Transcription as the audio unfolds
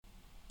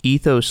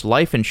Ethos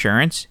Life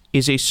Insurance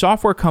is a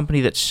software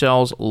company that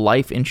sells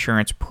life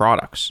insurance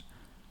products.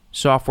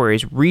 Software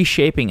is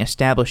reshaping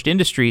established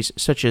industries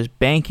such as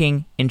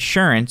banking,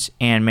 insurance,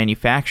 and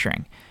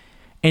manufacturing.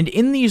 And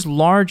in these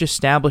large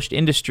established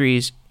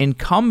industries,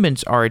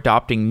 incumbents are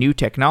adopting new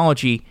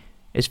technology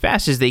as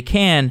fast as they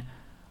can,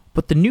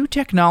 but the new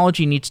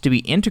technology needs to be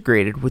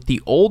integrated with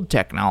the old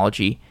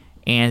technology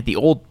and the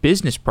old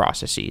business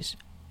processes.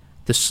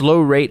 The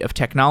slow rate of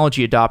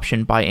technology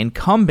adoption by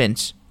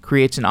incumbents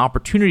creates an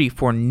opportunity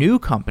for new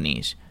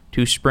companies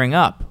to spring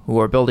up who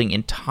are building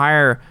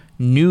entire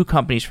new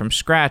companies from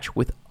scratch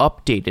with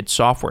updated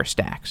software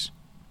stacks.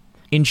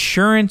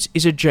 Insurance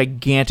is a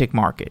gigantic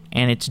market,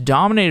 and it's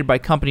dominated by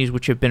companies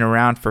which have been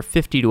around for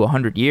 50 to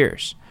 100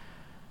 years.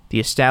 The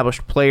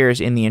established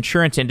players in the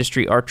insurance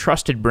industry are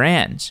trusted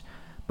brands,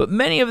 but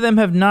many of them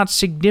have not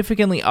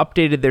significantly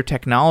updated their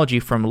technology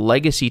from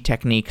legacy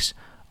techniques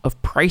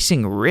of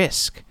pricing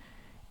risk.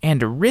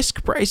 And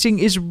risk pricing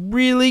is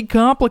really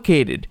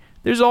complicated.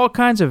 There's all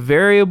kinds of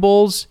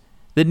variables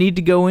that need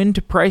to go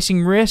into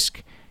pricing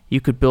risk. You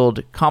could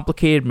build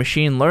complicated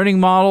machine learning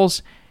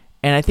models,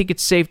 and I think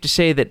it's safe to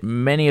say that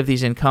many of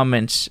these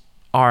incumbents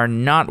are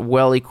not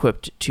well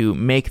equipped to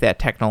make that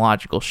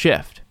technological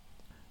shift.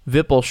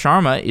 Vipul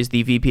Sharma is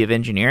the VP of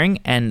Engineering,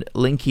 and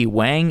Lingke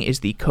Wang is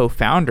the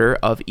co-founder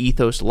of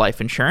Ethos Life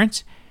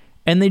Insurance,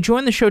 and they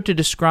joined the show to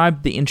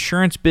describe the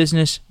insurance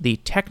business, the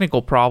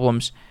technical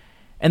problems,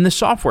 and the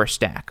software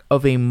stack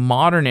of a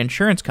modern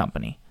insurance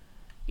company.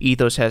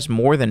 Ethos has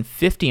more than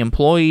 50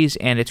 employees,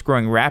 and it's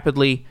growing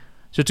rapidly,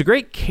 so it's a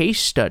great case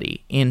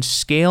study in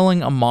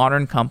scaling a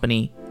modern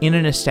company in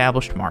an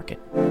established market.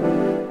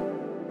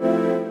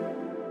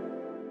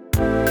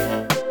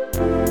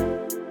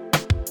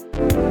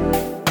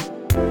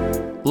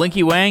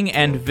 Lingke Wang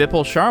and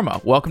Vipul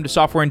Sharma, welcome to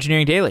Software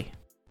Engineering Daily.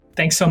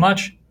 Thanks so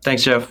much.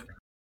 Thanks, Jeff.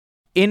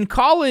 In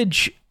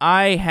college,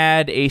 I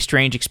had a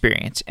strange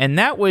experience, and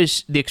that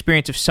was the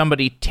experience of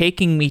somebody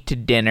taking me to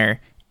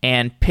dinner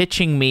and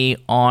pitching me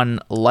on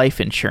life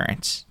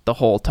insurance the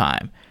whole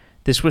time.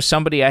 This was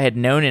somebody I had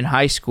known in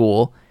high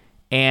school,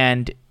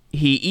 and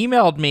he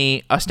emailed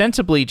me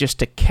ostensibly just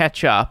to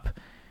catch up,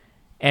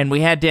 and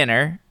we had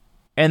dinner,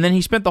 and then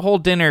he spent the whole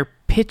dinner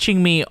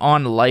pitching me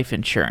on life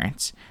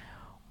insurance.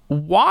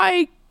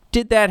 Why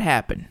did that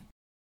happen?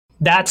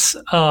 That's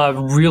a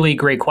really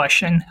great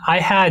question. I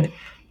had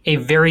a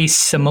very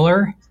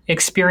similar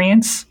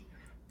experience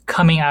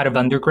coming out of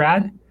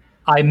undergrad.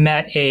 I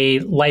met a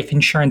life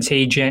insurance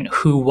agent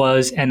who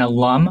was an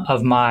alum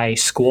of my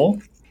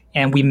school,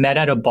 and we met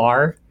at a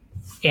bar,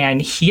 and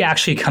he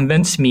actually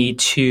convinced me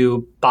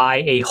to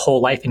buy a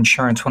whole life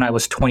insurance when I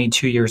was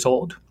 22 years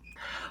old.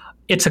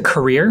 It's a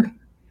career,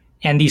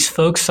 and these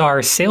folks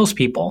are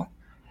salespeople.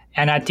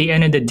 And at the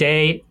end of the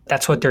day,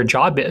 that's what their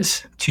job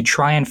is, to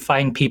try and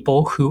find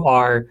people who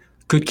are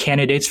good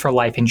candidates for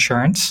life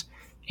insurance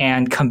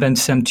and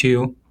convince them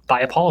to buy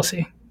a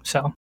policy.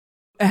 So,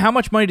 how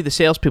much money do the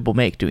salespeople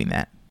make doing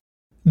that?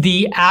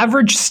 The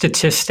average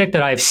statistic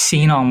that I've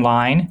seen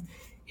online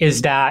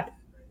is that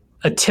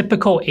a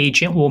typical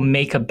agent will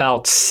make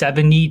about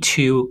 70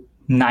 to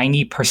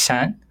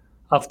 90%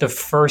 of the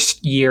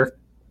first year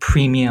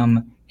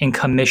premium in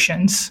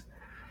commissions.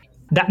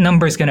 That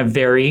number is going to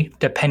vary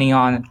depending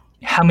on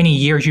how many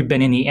years you've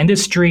been in the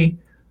industry,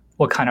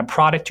 what kind of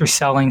product you're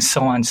selling,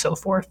 so on and so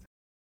forth.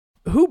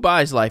 Who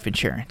buys life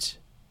insurance?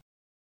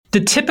 The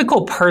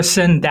typical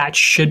person that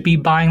should be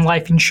buying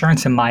life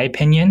insurance, in my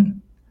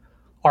opinion,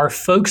 are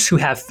folks who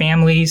have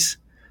families,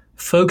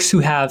 folks who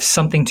have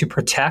something to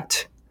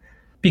protect.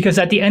 Because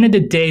at the end of the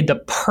day,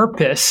 the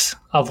purpose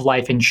of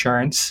life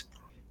insurance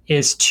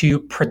is to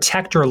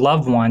protect your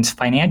loved ones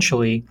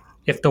financially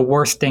if the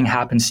worst thing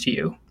happens to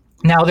you.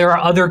 Now, there are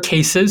other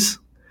cases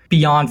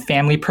beyond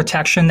family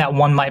protection that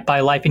one might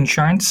buy life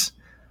insurance.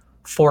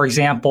 For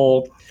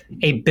example,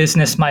 a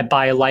business might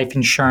buy life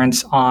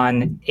insurance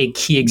on a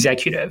key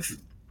executive,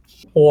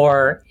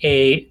 or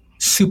a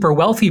super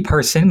wealthy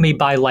person may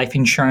buy life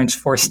insurance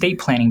for estate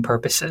planning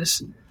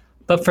purposes.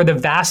 But for the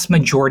vast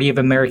majority of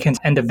Americans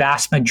and the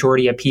vast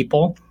majority of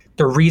people,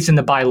 the reason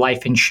to buy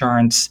life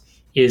insurance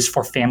is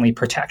for family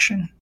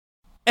protection.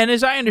 And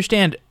as I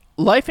understand,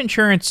 life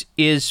insurance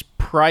is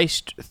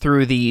priced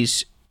through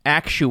these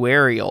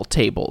actuarial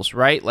tables,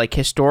 right? Like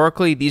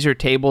historically, these are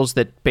tables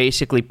that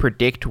basically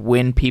predict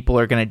when people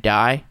are going to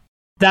die?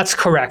 That's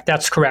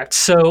correct.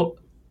 So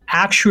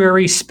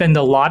actuaries spend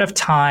a lot of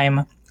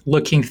time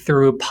looking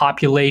through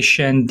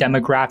population,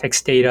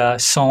 demographics data,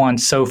 so on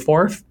and so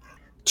forth,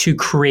 to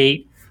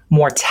create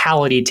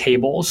mortality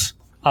tables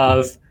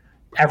of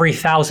every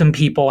 1,000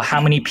 people,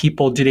 how many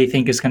people do they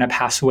think is going to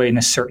pass away in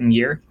a certain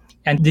year.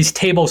 And these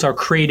tables are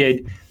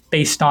created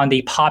based on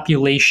the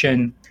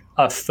population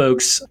of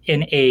folks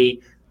in a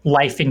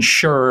life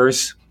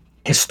insurer's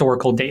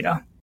historical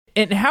data.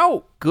 And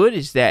how good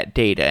is that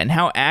data, and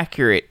how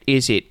accurate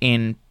is it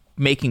in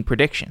making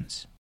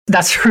predictions?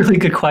 That's a really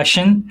good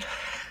question.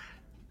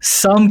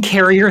 Some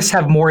carriers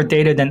have more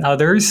data than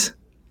others.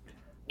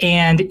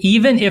 And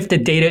even if the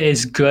data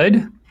is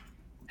good,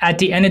 at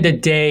the end of the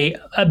day,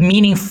 a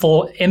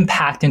meaningful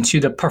impact into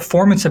the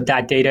performance of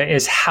that data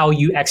is how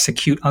you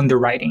execute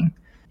underwriting.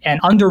 And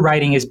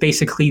underwriting is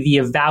basically the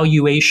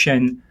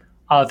evaluation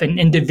of an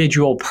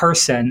individual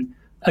person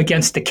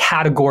against the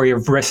category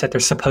of risk that they're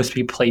supposed to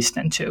be placed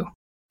into.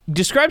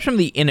 Describe some of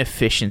the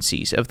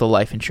inefficiencies of the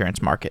life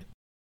insurance market.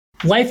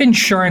 Life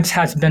insurance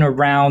has been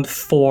around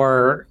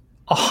for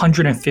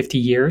 150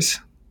 years.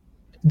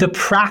 The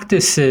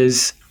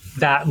practices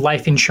that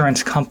life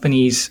insurance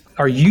companies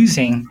are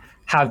using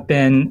have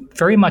been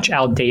very much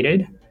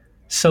outdated.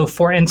 So,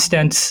 for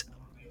instance,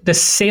 the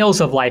sales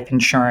of life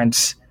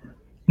insurance,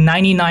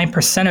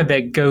 99% of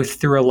it go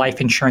through a life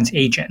insurance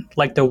agent,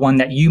 like the one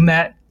that you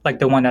met, like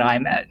the one that I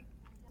met.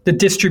 The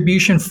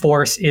distribution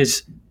force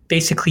is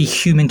basically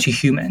human to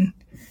human.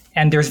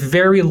 And there's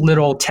very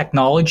little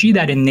technology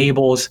that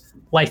enables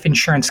life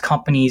insurance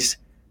companies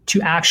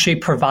to actually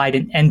provide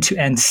an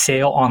end-to-end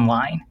sale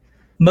online.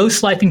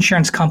 Most life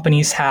insurance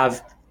companies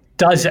have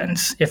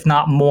dozens, if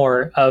not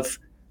more, of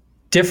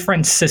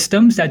different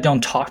systems that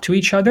don't talk to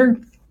each other.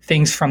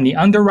 Things from the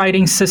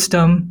underwriting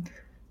system,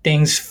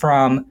 things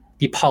from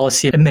the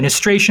policy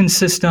administration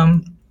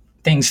system,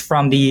 things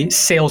from the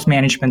sales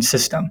management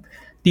system.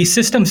 These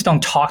systems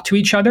don't talk to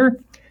each other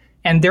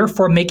and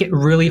therefore make it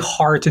really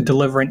hard to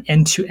deliver an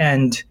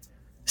end-to-end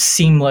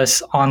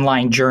seamless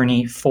online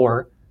journey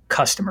for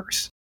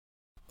customers.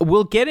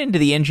 We'll get into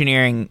the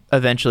engineering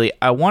eventually.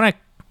 I want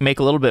to make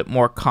a little bit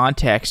more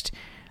context.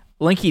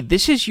 Lingke,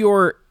 this is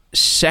your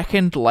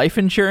second life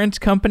insurance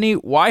company.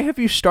 Why have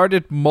you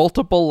started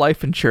multiple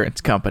life insurance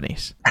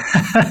companies?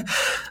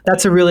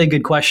 That's a really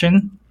good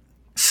question.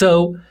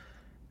 So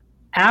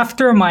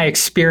after my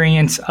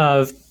experience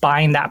of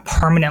buying that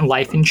permanent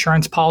life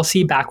insurance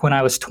policy back when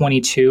I was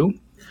 22,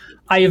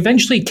 I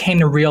eventually came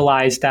to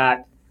realize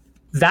that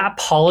that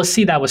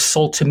policy that was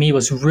sold to me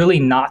was really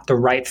not the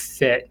right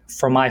fit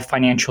for my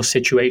financial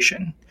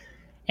situation.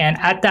 And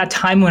at that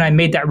time when I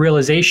made that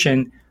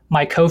realization,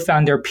 my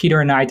co-founder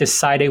Peter and I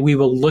decided we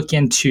will look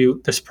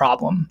into this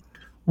problem.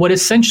 What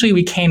essentially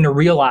we came to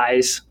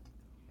realize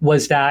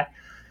was that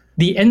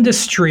the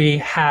industry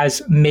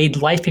has made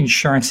life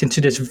insurance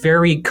into this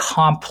very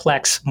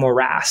complex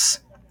morass.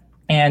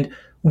 And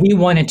we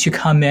wanted to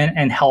come in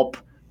and help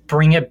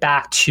bring it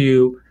back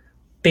to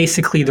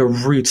basically the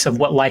roots of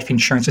what life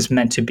insurance is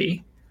meant to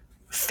be,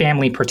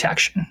 family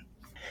protection.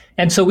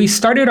 And so we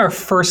started our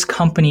first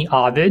company,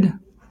 Ovid.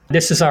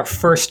 This is our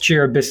first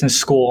year of business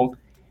school.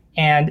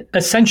 And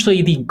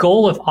essentially the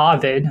goal of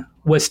Ovid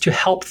was to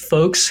help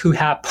folks who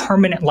have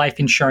permanent life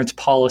insurance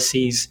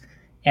policies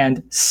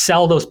and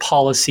sell those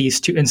policies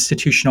to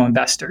institutional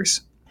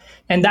investors.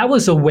 And that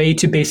was a way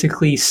to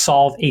basically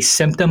solve a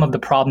symptom of the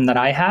problem that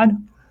I had,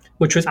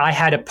 which was I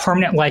had a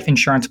permanent life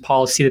insurance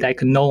policy that I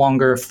could no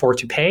longer afford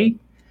to pay.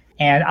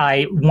 And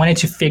I wanted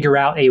to figure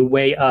out a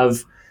way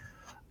of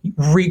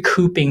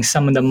recouping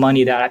some of the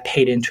money that I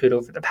paid into it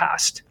over the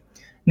past.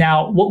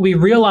 Now, what we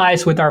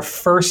realized with our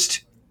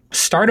first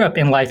startup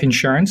in life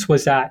insurance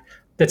was that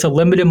that's a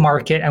limited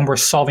market and we're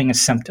solving a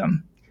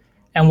symptom.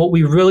 And what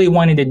we really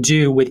wanted to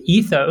do with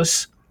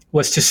Ethos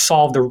was to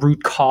solve the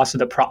root cause of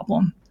the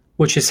problem,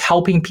 which is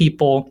helping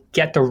people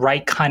get the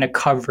right kind of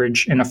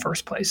coverage in the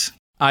first place.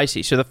 I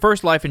see. So the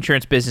first life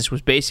insurance business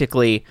was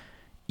basically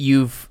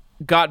you've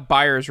got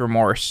buyer's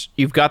remorse.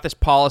 You've got this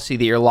policy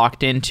that you're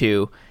locked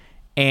into,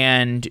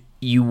 and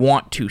you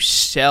want to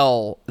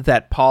sell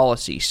that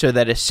policy so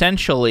that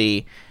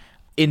essentially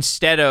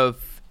instead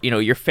of,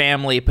 your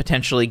family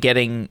potentially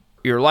getting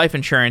your life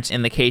insurance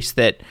in the case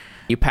that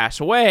you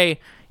pass away,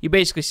 you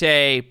basically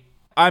say,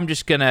 I'm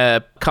just going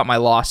to cut my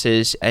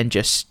losses and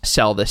just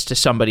sell this to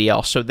somebody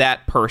else. So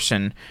that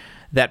person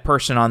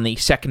on the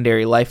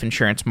secondary life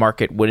insurance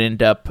market would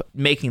end up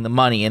making the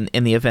money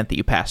in the event that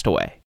you passed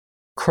away.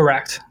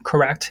 Correct.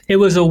 It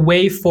was a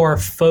way for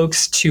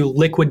folks to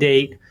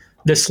liquidate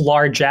this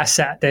large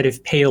asset that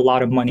have paid a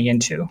lot of money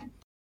into.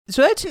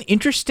 So that's an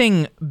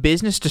interesting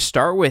business to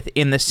start with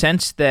in the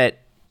sense that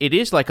it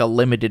is like a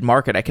limited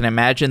market. I can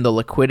imagine the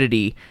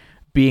liquidity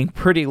being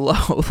pretty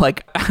low.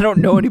 Like, I don't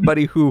know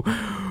anybody who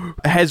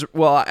has,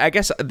 well, I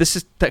guess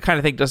that kind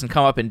of thing doesn't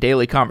come up in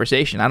daily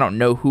conversation. I don't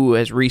know who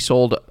has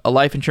resold a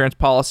life insurance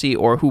policy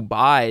or who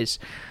buys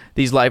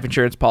these life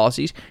insurance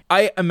policies.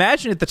 I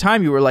imagine at the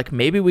time you were like,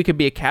 maybe we could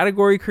be a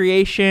category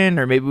creation,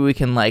 or maybe we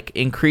can like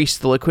increase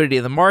the liquidity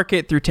of the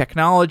market through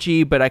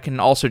technology, but I can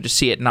also just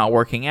see it not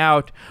working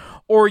out.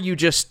 Or you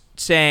just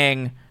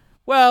saying,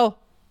 well,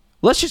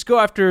 let's just go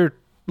after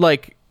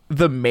like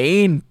the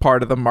main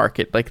part of the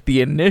market, like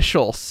the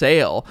initial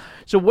sale.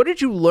 So what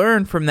did you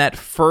learn from that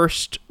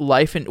first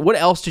what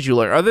else did you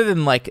learn other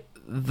than like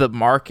the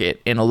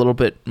market in a little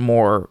bit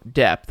more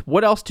depth?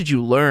 What else did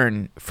you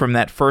learn from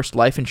that first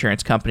life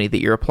insurance company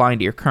that you're applying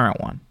to your current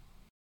one?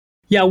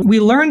 Yeah, we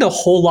learned a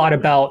whole lot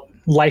about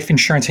life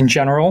insurance in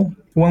general.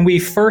 When we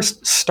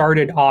first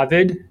started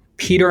Ovid,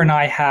 Peter and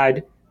I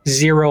had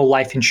zero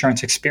life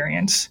insurance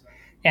experience.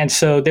 And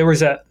so there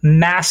was a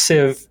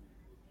massive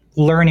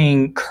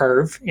learning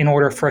curve in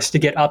order for us to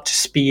get up to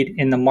speed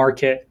in the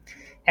market.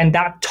 And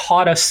that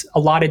taught us a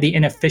lot of the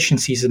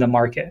inefficiencies of the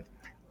market,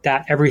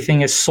 that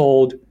everything is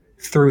sold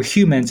through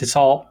humans. It's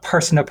all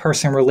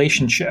person-to-person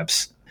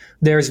relationships.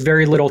 There's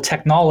very little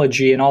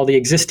technology, and all the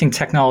existing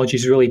technology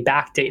is really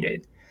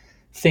backdated.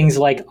 Things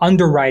like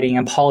underwriting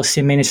and policy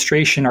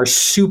administration are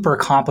super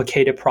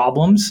complicated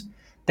problems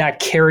that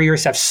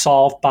carriers have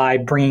solved by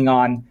bringing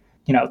on,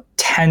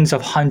 tens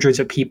of hundreds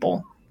of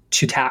people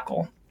to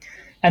tackle.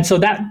 And so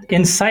that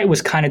insight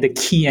was kind of the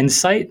key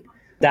insight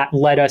that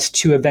led us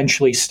to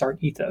eventually start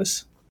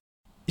Ethos.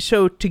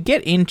 So to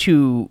get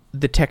into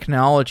the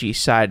technology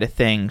side of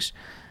things,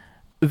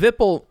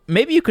 Vipul,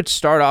 maybe you could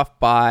start off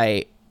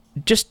by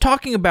just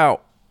talking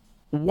about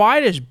why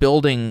does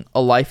building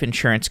a life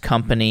insurance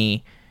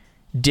company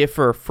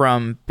differ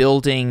from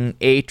building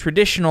a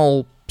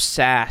traditional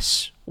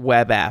SaaS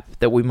web app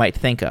that we might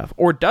think of?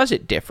 Or does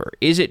it differ?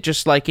 Is it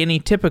just like any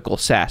typical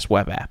SaaS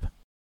web app?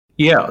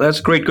 Yeah, that's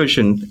a great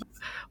question.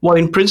 Well,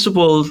 in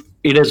principle,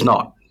 it is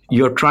not.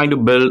 You're trying to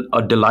build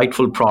a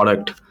delightful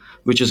product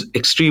which is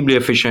extremely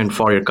efficient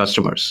for your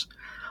customers.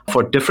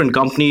 For different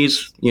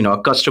companies,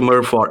 a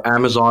customer for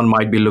Amazon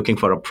might be looking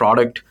for a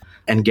product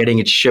and getting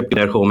it shipped to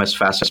their home as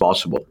fast as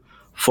possible.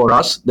 For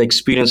us, the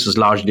experience is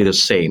largely the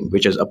same,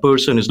 which is a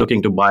person is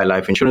looking to buy a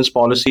life insurance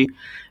policy,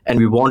 and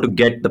we want to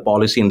get the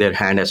policy in their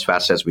hand as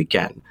fast as we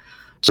can.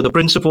 So the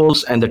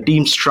principles and the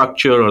team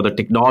structure or the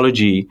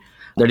technology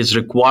that is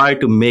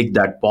required to make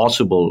that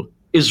possible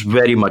is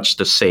very much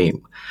the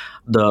same.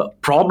 The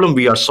problem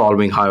we are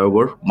solving,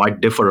 however, might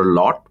differ a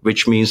lot,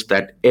 which means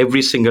that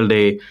every single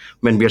day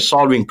when we are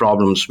solving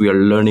problems, we are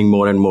learning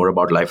more and more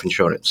about life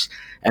insurance,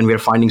 and we are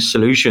finding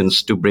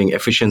solutions to bring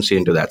efficiency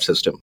into that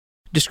system.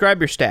 Describe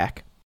your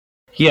stack.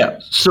 Yeah,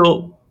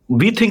 so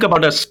we think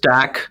about a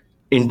stack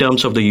in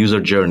terms of the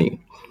user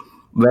journey.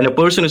 When a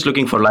person is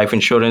looking for life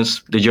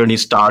insurance, the journey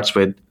starts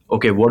with,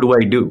 okay, what do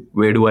I do?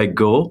 Where do I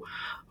go?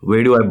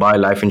 Where do I buy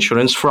life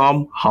insurance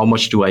from? How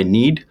much do I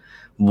need?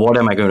 What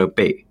am I going to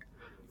pay?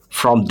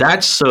 From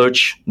that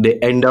search, they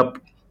end up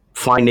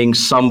finding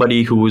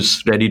somebody who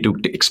is ready to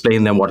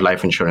explain them what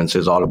life insurance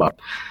is all about.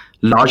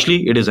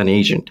 Largely, it is an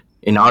agent.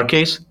 In our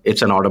case,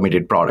 it's an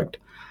automated product.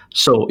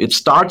 So it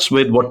starts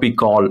with what we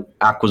call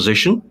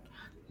acquisition.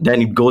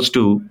 Then it goes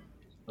to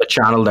the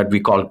channel that we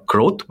call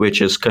growth,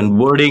 which is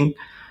converting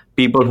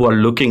people who are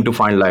looking to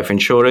find life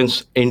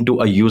insurance into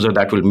a user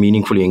that will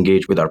meaningfully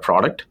engage with our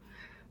product.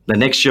 The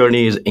next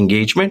journey is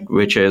engagement,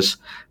 which is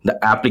the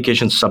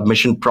application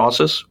submission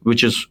process,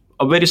 which is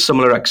a very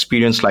similar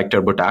experience like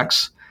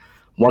TurboTax.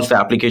 Once the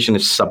application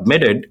is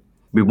submitted,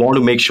 we want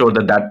to make sure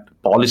that that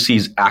policy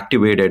is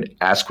activated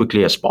as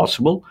quickly as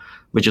possible,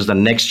 which is the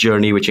next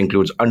journey, which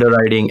includes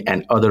underwriting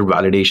and other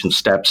validation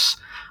steps,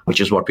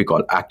 which is what we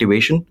call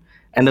activation.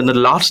 And then the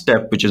last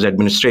step, which is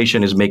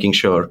administration, is making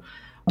sure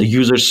the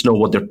users know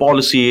what their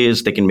policy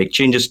is, they can make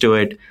changes to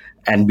it,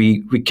 and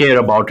we care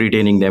about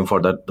retaining them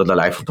for the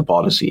life of the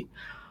policy.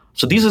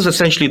 So this is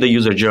essentially the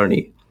user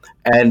journey.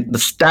 And the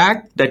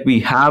stack that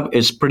we have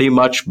is pretty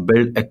much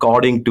built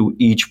according to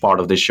each part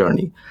of this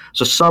journey.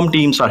 So some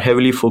teams are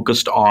heavily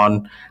focused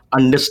on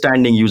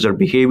understanding user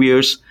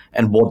behaviors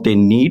and what they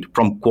need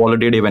from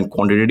qualitative and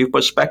quantitative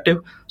perspective.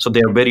 So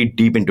they are very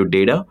deep into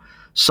data.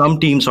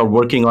 Some teams are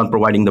working on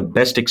providing the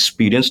best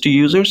experience to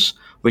users,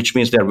 which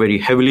means they're very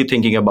heavily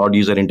thinking about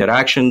user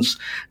interactions,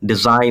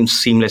 design,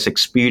 seamless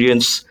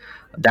experience,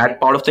 that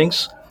part of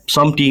things.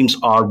 Some teams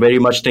are very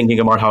much thinking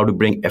about how to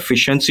bring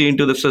efficiency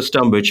into the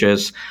system, which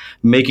is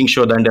making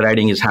sure the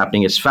underwriting is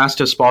happening as fast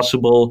as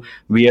possible.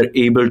 We are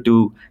able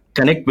to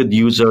connect with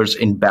users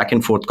in back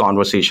and forth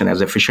conversation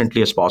as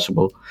efficiently as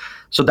possible.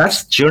 So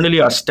that's generally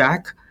our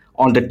stack.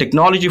 On the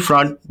technology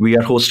front, we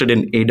are hosted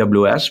in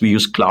AWS. We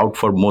use cloud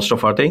for most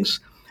of our things,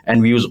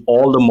 and we use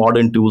all the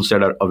modern tools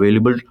that are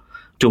available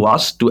to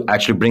us to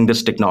actually bring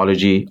this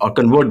technology or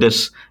convert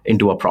this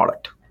into a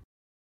product.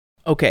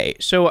 Okay,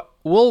 so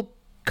we'll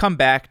come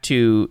back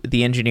to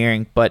the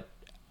engineering, but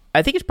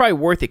I think it's probably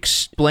worth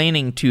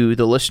explaining to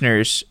the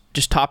listeners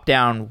just top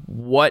down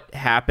what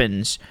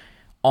happens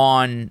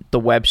on the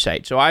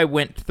website. So I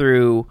went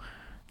through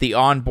the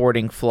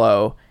onboarding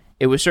flow.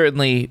 It was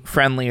certainly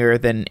friendlier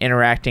than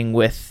interacting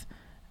with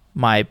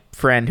my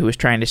friend who was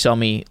trying to sell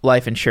me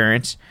life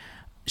insurance.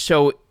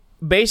 So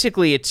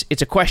basically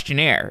it's a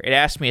questionnaire. It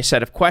asks me a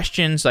set of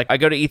questions. Like I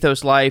go to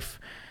Ethos Life,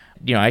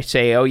 I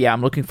say, oh yeah,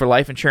 I'm looking for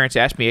life insurance.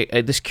 Ask me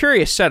this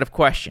curious set of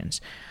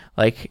questions.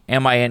 Like,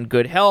 am I in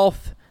good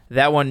health?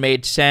 That one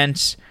made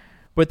sense.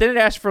 But then it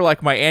asked for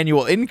like my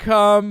annual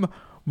income,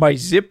 my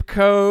zip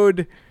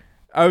code.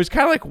 I was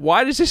kind of like,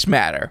 why does this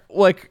matter?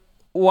 Like,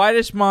 why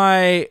does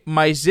my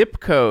zip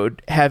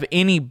code have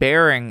any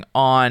bearing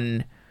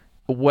on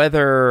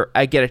whether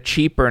I get a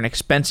cheap or an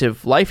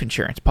expensive life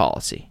insurance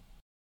policy?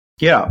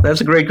 Yeah,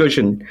 that's a great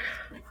question.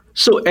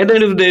 So at the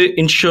end of the day,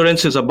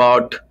 insurance is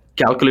about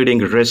calculating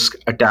risk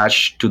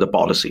attached to the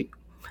policy.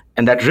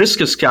 And that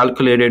risk is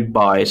calculated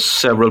by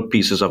several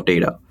pieces of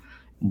data.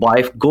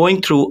 By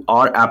going through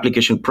our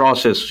application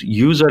process,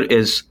 user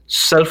is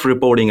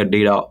self-reporting a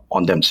data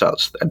on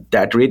themselves.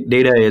 That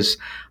data is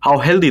how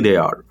healthy they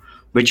are,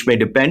 which may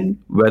depend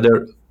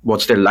whether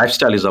what's their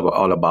lifestyle is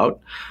all about,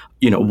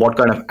 what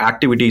kind of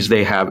activities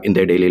they have in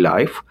their daily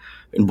life,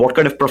 and what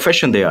kind of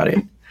profession they are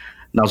in.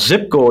 Now,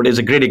 zip code is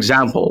a great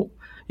example.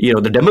 The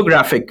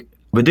demographic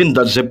within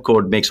the zip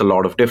code makes a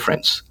lot of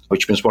difference,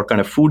 which means what kind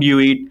of food you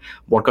eat,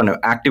 what kind of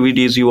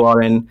activities you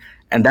are in.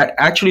 And that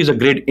actually is a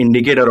great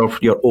indicator of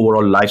your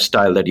overall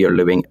lifestyle that you're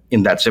living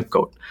in that zip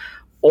code.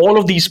 All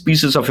of these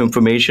pieces of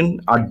information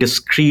are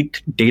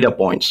discrete data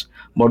points.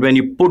 But when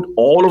you put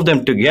all of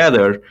them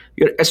together,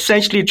 you're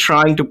essentially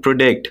trying to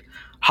predict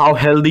how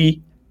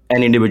healthy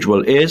an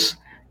individual is.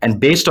 And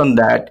based on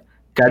that,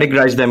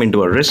 categorize them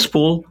into a risk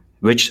pool,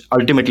 which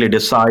ultimately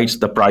decides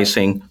the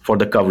pricing for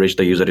the coverage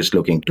the user is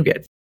looking to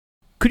get.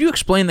 Could you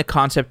explain the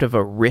concept of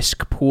a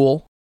risk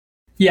pool?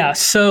 Yeah,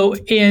 so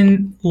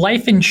in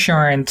life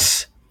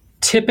insurance,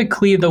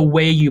 typically the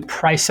way you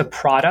price a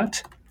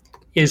product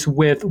is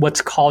with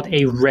what's called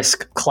a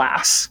risk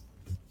class.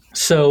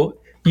 So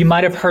you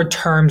might have heard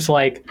terms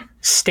like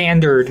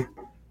standard,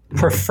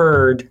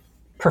 preferred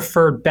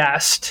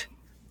best,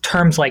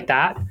 terms like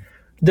that.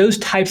 Those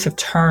types of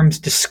terms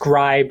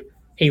describe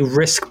a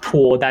risk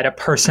pool that a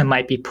person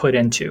might be put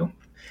into.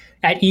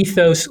 At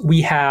Ethos,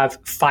 we have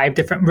 5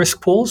 different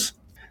risk pools.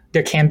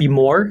 There can be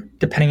more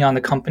depending on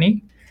the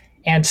company.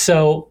 And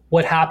so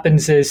what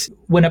happens is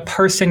when a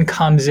person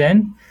comes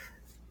in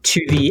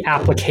to the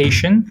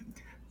application,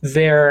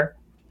 their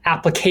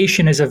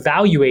application is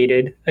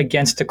evaluated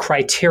against the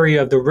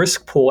criteria of the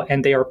risk pool,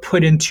 and they are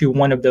put into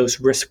one of those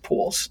risk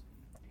pools.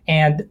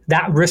 And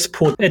that risk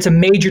pool, it's a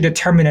major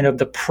determinant of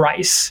the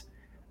price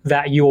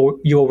that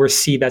you'll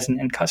receive as an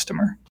end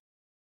customer.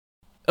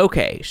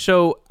 Okay,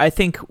 so I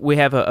think we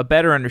have a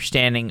better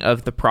understanding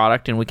of the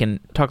product, and we can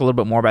talk a little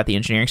bit more about the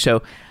engineering.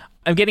 So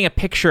I'm getting a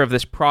picture of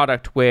this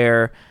product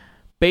where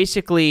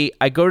basically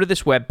I go to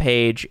this web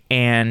page,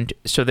 and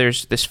so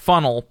there's this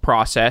funnel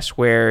process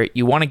where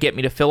you want to get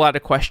me to fill out a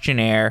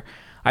questionnaire.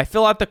 I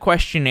fill out the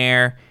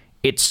questionnaire,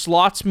 it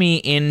slots me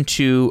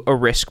into a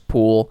risk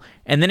pool,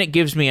 and then it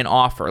gives me an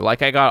offer.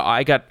 Like I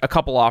got a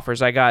couple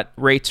offers. I got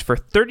rates for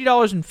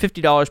 $30 and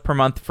 $50 per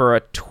month for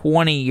a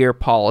 20-year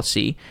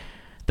policy.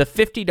 The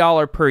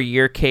 $50 per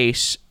year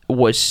case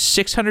was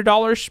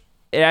 $600.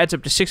 It adds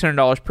up to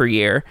 $600 per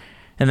year,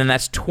 and then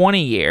that's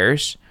 20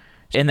 years,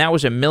 and that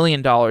was $1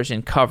 million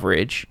in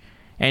coverage.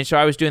 And so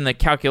I was doing the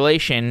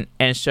calculation,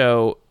 and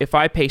so if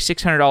I pay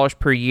 $600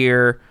 per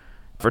year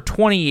for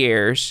 20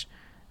 years,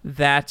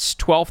 that's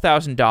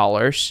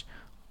 $12,000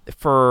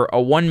 for a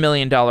 $1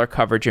 million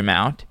coverage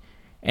amount.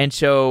 And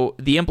so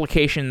the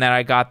implication that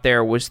I got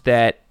there was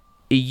that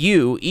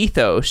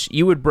Ethos,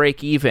 you would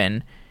break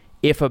even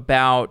if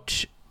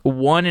about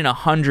 1 in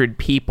 100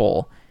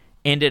 people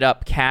ended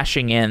up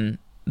cashing in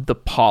the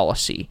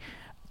policy.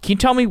 Can you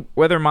tell me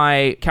whether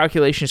my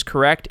calculation is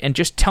correct? And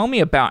just tell me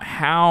about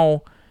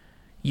how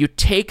you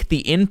take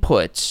the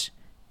inputs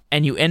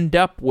and you end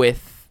up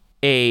with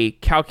a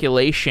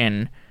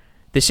calculation,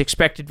 this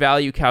expected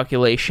value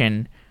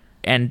calculation,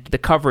 and the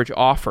coverage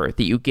offer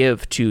that you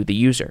give to the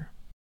user.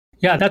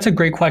 Yeah, that's a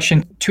great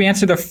question. To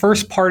answer the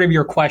first part of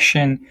your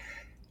question,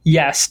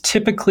 yes,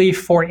 typically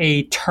for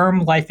a term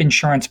life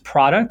insurance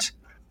product,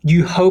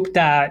 you hope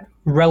that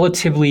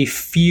relatively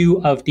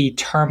few of the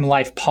term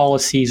life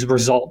policies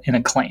result in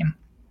a claim.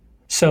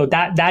 So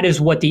that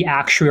is what the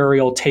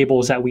actuarial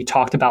tables that we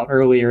talked about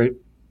earlier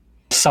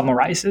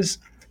summarizes.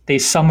 They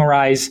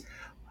summarize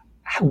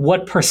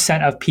what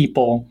percent of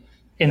people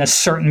in a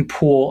certain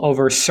pool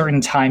over a certain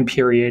time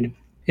period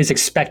is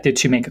expected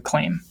to make a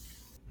claim.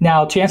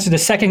 Now, to answer the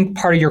second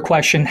part of your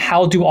question,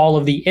 how do all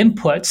of the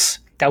inputs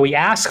that we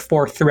ask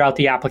for throughout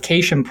the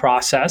application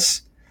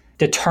process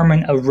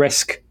determine a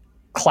risk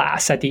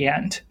class at the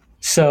end?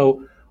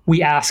 So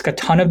we ask a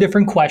ton of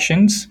different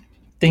questions,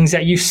 things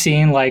that you've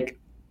seen like,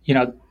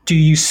 do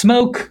you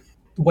smoke?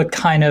 What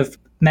kind of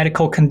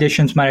medical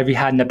conditions might have you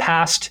had in the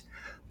past?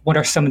 What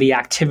are some of the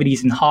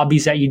activities and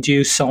hobbies that you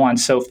do? So on and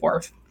so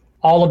forth.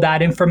 All of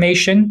that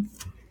information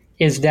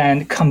is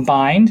then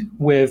combined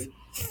with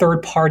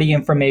third-party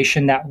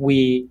information that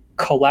we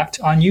collect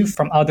on you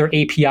from other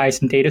APIs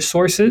and data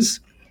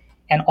sources.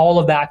 And all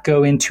of that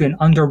go into an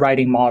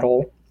underwriting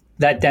model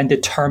that then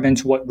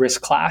determines what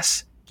risk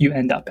class you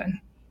end up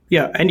in.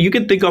 Yeah, and you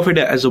can think of it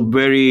as a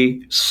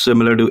very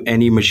similar to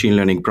any machine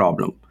learning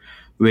problem,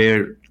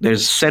 where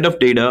there's a set of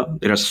data,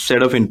 there is a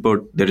set of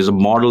input, there is a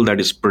model that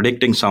is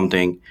predicting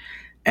something,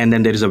 and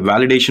then there is a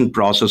validation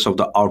process of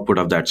the output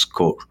of that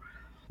score.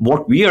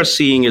 What we are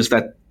seeing is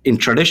that in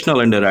traditional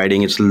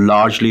underwriting, it's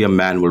largely a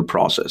manual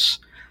process.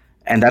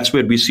 And that's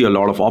where we see a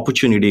lot of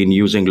opportunity in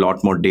using a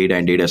lot more data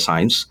and data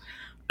science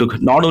to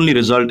not only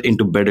result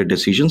into better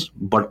decisions,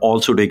 but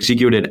also to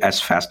execute it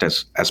as fast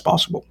as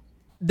possible.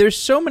 There's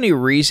so many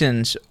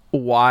reasons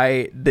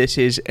why this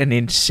is an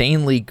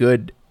insanely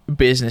good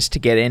business to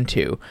get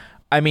into.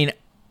 I mean,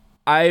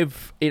 I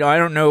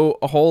don't know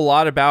a whole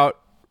lot about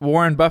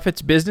Warren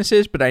Buffett's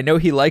businesses, but I know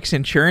he likes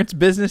insurance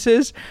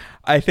businesses.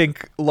 I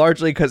think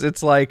largely because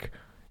it's like,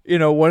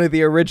 one of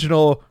the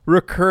original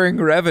recurring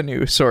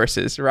revenue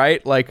sources,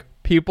 right? Like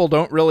people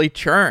don't really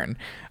churn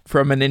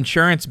from an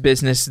insurance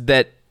business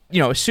that,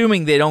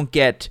 assuming they don't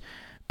get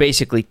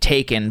basically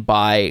taken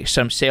by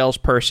some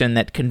salesperson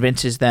that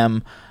convinces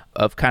them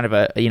of kind of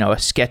a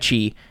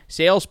sketchy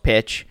sales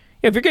pitch.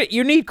 If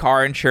you need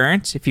car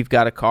insurance, if you've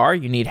got a car,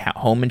 you need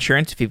home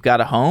insurance if you've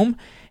got a home,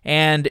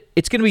 and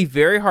it's going to be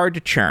very hard to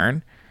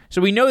churn.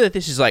 So we know that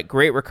this is like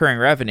great recurring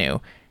revenue.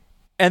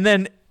 And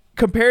then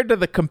compared to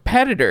the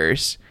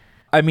competitors,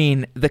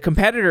 the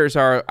competitors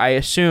are, I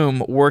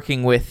assume,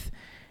 working with,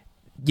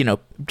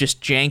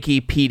 just janky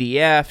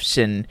PDFs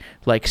and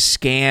like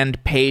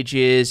scanned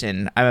pages.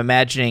 And I'm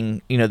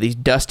imagining, these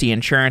dusty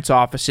insurance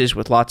offices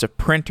with lots of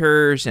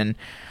printers. And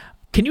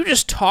can you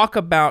just talk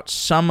about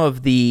some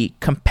of the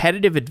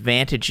competitive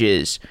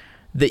advantages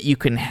that you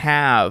can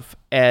have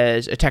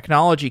as a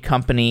technology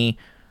company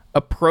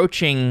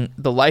approaching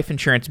the life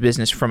insurance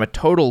business from a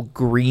total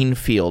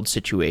greenfield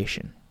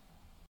situation?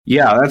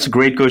 Yeah, that's a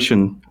great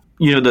question.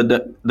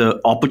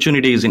 The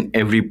opportunity is in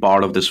every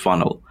part of this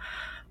funnel.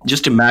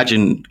 Just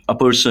imagine a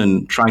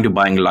person trying to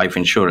buy life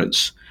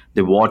insurance.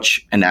 They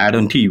watch an ad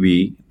on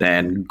TV,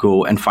 then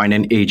go and find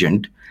an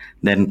agent,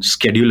 then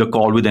schedule a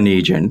call with an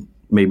agent,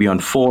 maybe on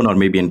phone or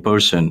maybe in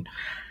person,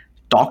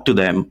 talk to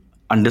them,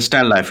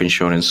 understand life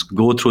insurance,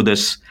 go through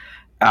this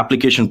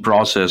application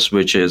process,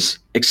 which is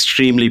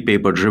extremely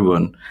paper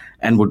driven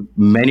and would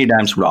many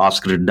times would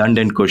ask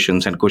redundant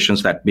questions and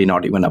questions that may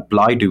not even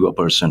apply to a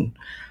person.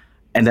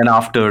 And then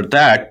after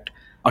that,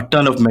 a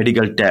ton of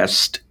medical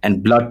tests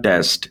and blood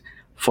tests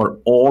for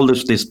all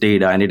this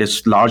data. And it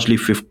is largely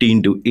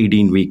 15 to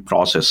 18 week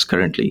process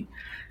currently.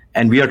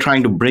 And we are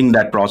trying to bring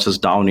that process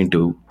down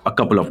into a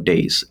couple of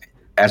days.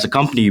 As a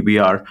company, we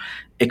are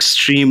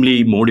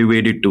extremely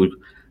motivated to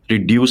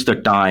reduce the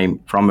time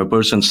from a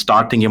person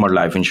start thinking about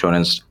life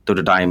insurance to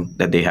the time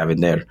that they have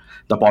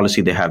the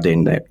policy they have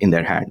in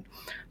their hand.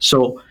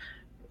 So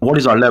what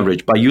is our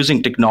leverage? By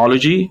using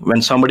technology,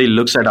 when somebody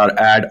looks at our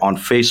ad on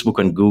Facebook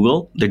and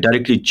Google, they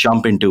directly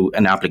jump into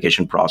an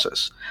application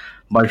process.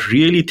 By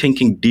really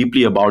thinking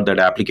deeply about that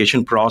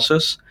application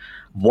process,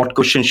 what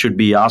questions should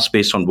be asked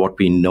based on what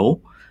we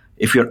know.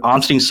 If you're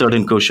answering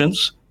certain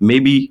questions,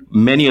 maybe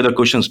many other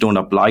questions don't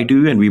apply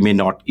to you, and we may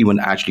not even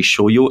actually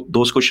show you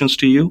those questions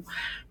to you.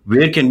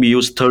 Where can we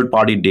use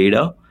third-party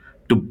data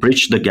to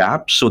bridge the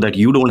gap so that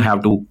you don't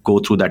have to go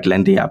through that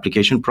lengthy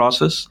application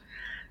process?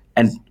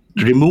 And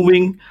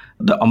removing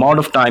the amount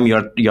of time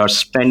you're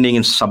spending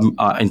in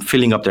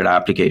filling up that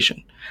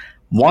application.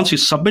 Once you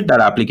submit that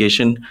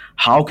application,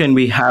 how can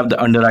we have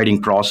the underwriting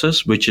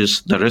process, which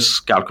is the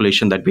risk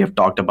calculation that we have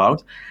talked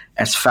about,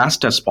 as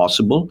fast as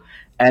possible?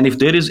 And if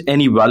there is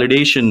any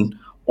validation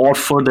or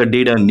further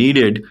data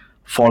needed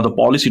for the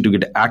policy to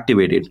get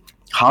activated,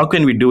 how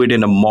can we do it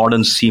in a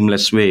modern,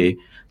 seamless way,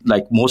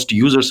 like most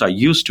users are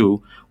used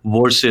to,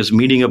 versus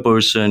meeting a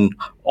person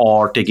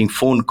or taking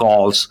phone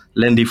calls,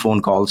 lengthy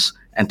phone calls,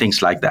 and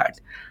things like that.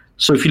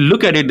 So if you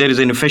look at it, there is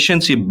an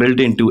efficiency built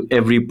into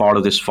every part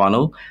of this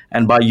funnel.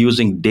 And by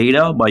using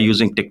data, by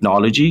using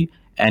technology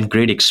and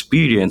great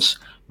experience,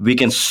 we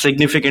can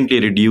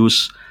significantly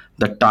reduce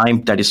the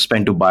time that is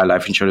spent to buy a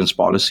life insurance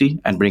policy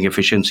and bring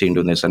efficiency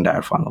into this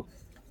entire funnel.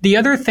 The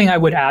other thing I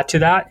would add to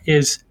that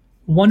is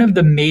one of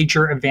the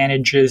major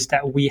advantages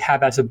that we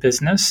have as a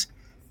business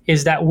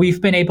is that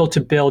we've been able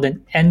to build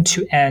an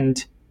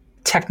end-to-end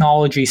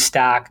technology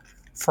stack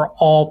for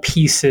all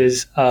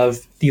pieces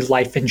of the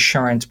life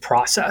insurance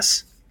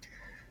process.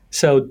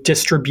 So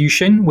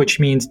distribution, which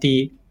means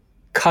the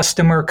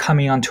customer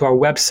coming onto our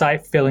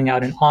website, filling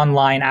out an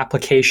online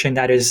application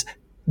that is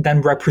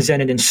then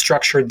represented in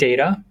structured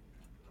data,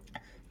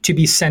 to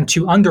be sent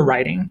to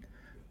underwriting,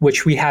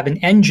 which we have an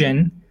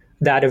engine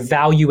that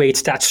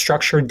evaluates that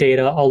structured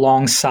data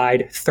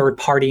alongside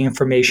third-party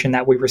information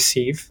that we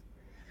receive,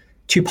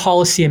 to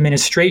policy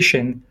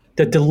administration,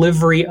 the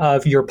delivery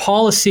of your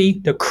policy,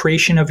 the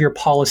creation of your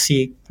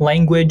policy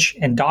language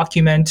and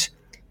document,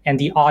 and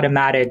the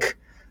automatic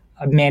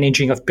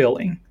managing of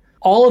billing.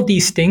 All of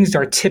these things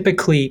are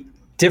typically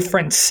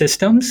different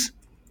systems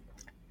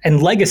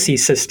and legacy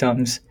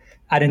systems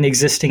at an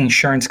existing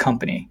insurance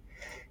company.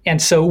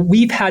 And so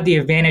we've had the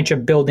advantage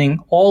of building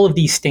all of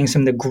these things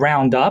from the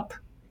ground up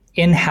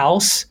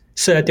in-house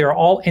so that they're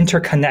all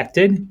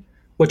interconnected,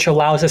 which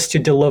allows us to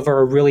deliver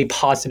a really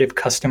positive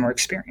customer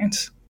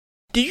experience.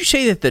 Did you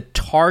say that the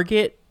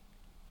target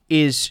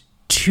is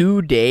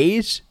 2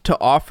 days to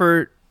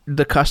offer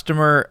the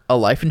customer a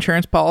life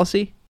insurance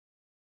policy?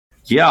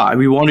 Yeah,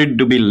 we want it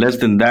to be less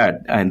than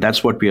that, and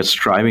that's what we are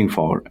striving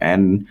for.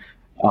 And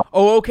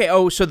okay.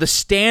 So the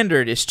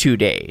standard is 2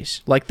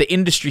 days. Like the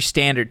industry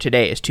standard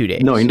today is 2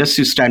 days. No,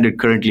 industry standard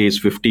currently is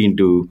 15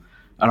 to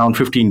around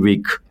 15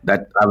 week.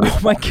 Oh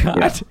my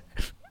God.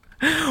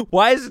 Yeah.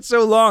 Why is it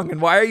so long?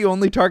 And why are you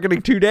only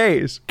targeting 2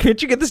 days? Can't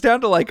you get this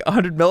down to like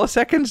 100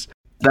 milliseconds?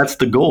 That's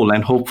the goal.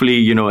 And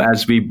hopefully,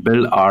 as we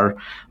build our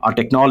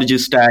technology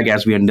stack,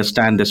 as we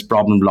understand this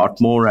problem a lot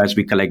more, as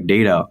we collect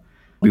data,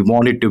 we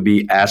want it to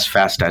be as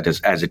fast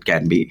as it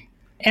can be.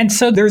 And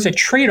so there's a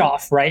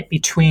trade-off, right,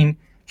 between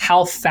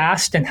how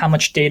fast and how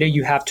much data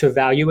you have to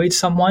evaluate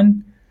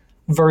someone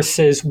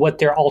versus what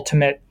their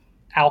ultimate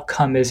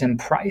outcome is in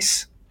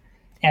price.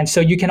 And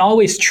so you can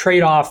always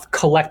trade off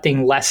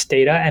collecting less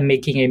data and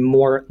making a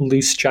more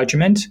loose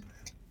judgment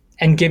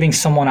and giving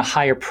someone a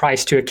higher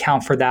price to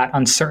account for that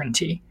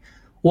uncertainty.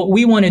 What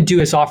we want to do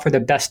is offer the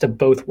best of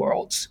both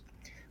worlds.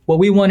 What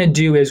we want to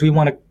do is we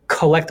want to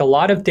collect a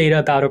lot of data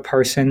about a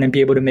person and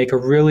be able to make a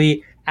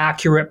really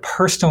accurate,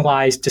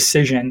 personalized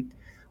decision,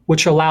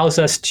 which allows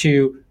us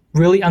to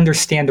really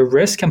understand the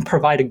risk and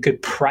provide a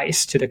good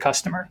price to the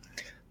customer.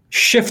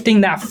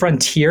 Shifting that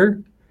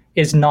frontier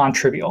is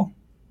non-trivial.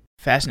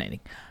 Fascinating.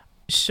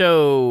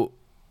 So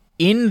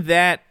in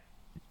that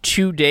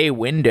 2-day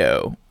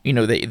window,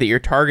 that you're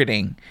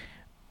targeting,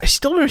 I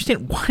still don't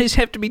understand, why does it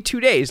have to be 2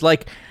 days?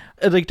 Like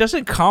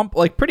doesn't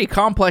pretty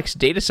complex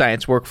data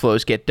science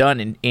workflows get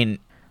done in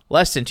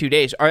less than 2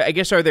 days?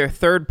 Are there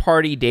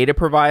third-party data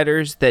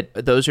providers that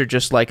those are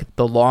just like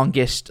the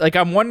longest? Like,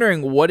 I'm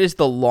wondering, what is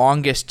the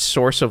longest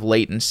source of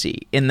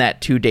latency in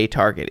that 2-day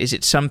target? Is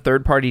it some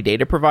third-party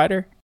data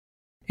provider?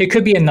 It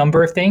could be a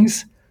number of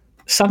things.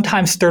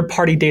 Sometimes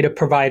third-party data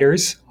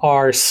providers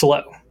are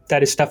slow.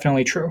 That is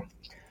definitely true.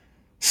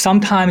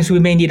 Sometimes we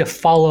may need to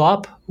follow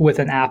up with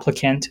an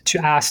applicant to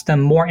ask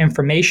them more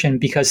information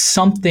because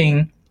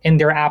something in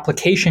their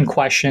application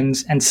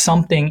questions and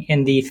something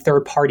in the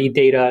third-party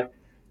data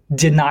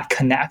did not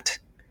connect,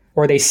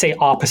 or they say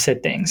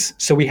opposite things.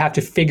 So we have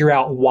to figure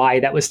out why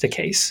that was the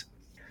case.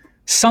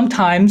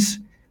 Sometimes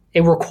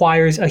it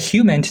requires a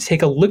human to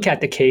take a look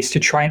at the case to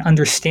try and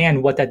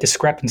understand what that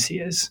discrepancy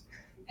is.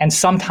 And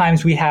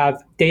sometimes we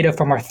have data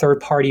from our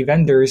third-party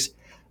vendors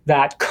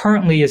that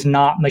currently is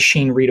not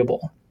machine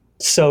readable.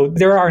 So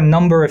there are a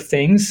number of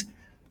things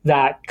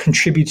that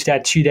contribute to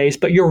that 2 days,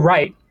 but you're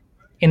right.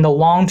 In the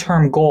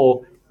long-term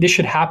goal, this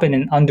should happen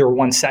in under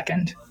 1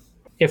 second.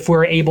 If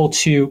we're able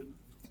to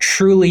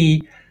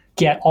truly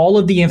get all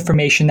of the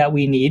information that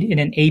we need in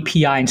an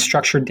API and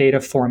structured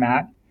data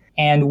format,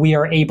 and we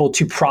are able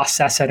to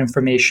process that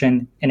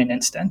information in an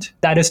instant.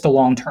 That is the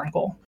long-term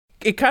goal.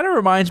 It kind of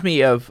reminds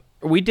me of,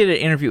 we did an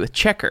interview with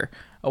Checker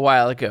a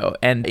while ago,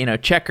 and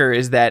Checker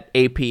is that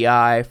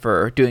API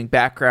for doing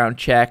background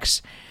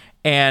checks,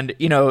 and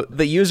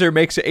the user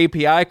makes an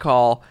API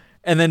call,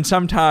 and then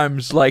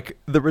sometimes like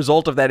the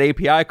result of that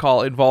API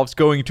call involves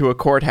going to a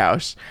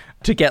courthouse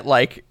to get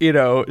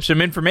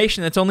some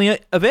information that's only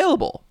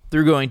available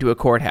through going to a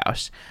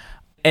courthouse.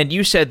 And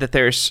you said that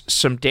there's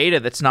some data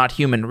that's not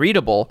human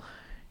readable.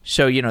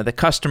 So, the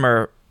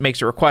customer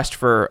makes a request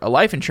for a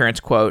life insurance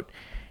quote,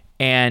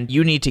 and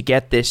you need to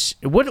get this.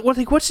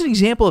 What's an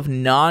example of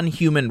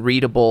non-human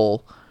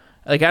readable?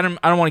 Like, I don't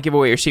want to give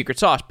away your secret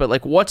sauce,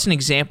 but what's an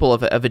example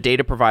of a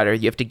data provider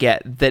you have to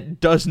get that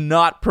does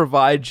not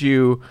provide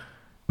you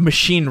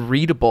machine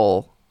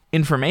readable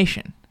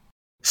information?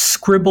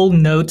 Scribble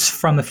notes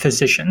from a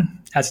physician,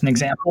 as an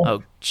example.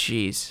 Oh,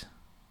 geez.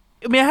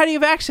 I mean, how do you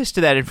have access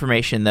to that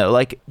information, though?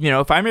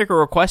 If I make a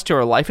request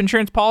to a life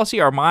insurance policy,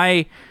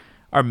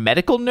 are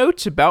medical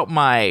notes about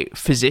my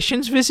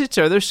physician's visits,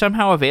 are those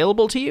somehow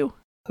available to you?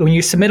 When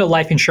you submit a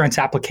life insurance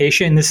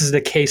application, this is the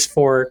case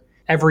for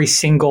every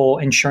single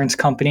insurance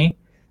company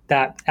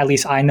that at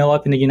least I know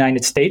of in the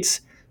United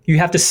States, you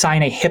have to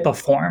sign a HIPAA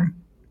form,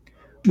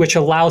 which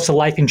allows the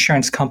life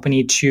insurance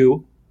company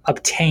to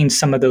obtain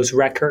some of those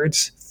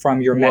records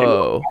from your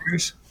medical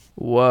providers.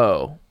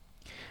 Whoa.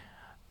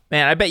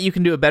 Man, I bet you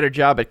can do a better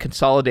job at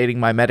consolidating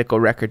my medical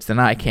records than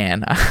I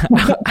can.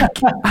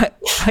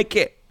 I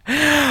can't.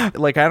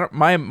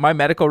 My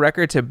medical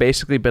records have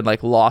basically been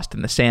lost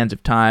in the sands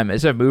of time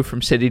as I move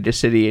from city to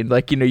city, and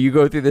you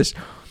go through this.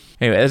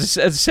 Anyway, as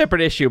a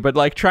separate issue, but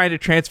trying to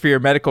transfer your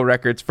medical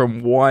records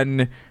from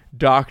one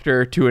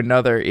doctor to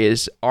another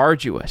is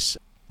arduous.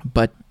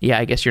 But yeah,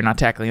 I guess you're not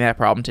tackling that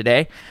problem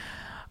today.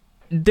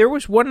 There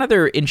was one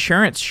other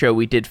insurance show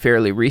we did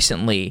fairly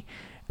recently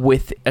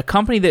with a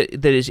company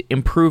that is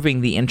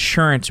improving the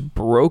insurance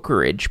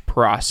brokerage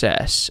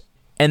process.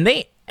 And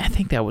I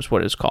think that was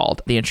what it's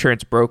called, the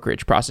insurance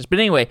brokerage process. But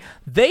anyway,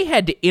 they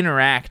had to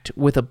interact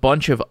with a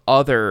bunch of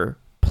other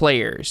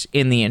players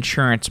in the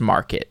insurance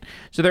market.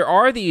 So there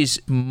are these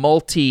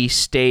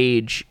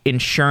multi-stage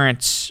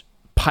insurance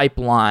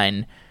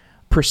pipeline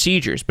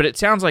procedures, but it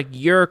sounds like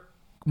you're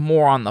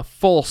more on the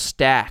full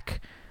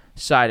stack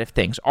side of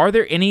things. Are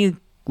there any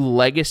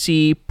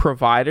legacy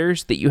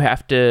providers that you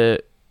have to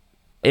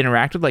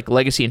interact with, like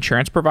legacy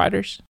insurance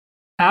providers?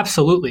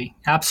 Absolutely.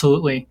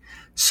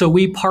 So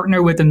we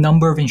partner with a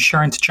number of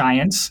insurance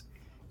giants,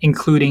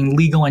 including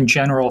Legal &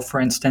 General, for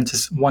instance,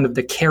 is one of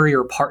the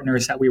carrier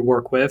partners that we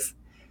work with.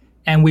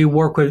 And we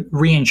work with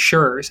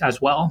reinsurers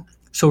as well.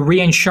 So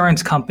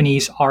reinsurance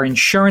companies are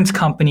insurance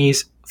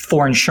companies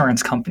for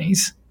insurance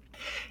companies.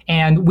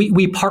 And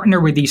we partner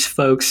with these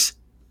folks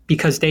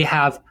because they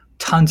have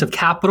tons of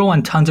capital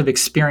and tons of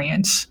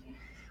experience.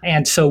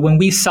 And so when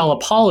we sell a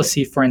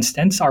policy, for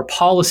instance, our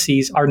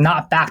policies are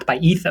not backed by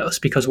ethos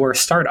because we're a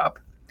startup.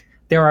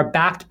 They are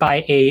backed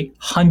by a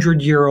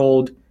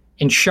 100-year-old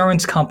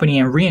insurance company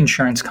and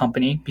reinsurance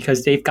company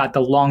because they've got the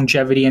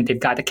longevity and they've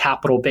got the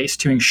capital base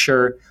to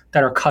ensure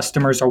that our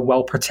customers are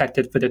well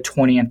protected for the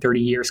 20 and 30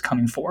 years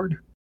coming forward.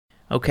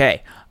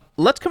 Okay.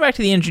 Let's come back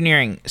to the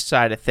engineering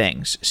side of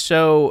things.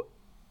 So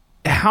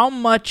how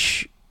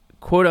much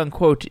quote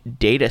unquote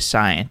data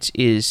science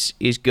is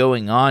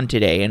going on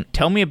today? And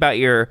tell me about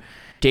your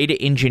data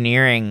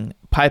engineering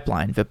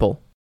pipeline, Vipul.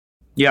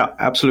 Yeah,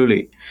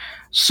 absolutely.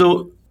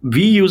 So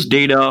we use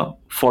data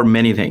for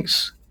many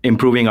things: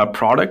 improving our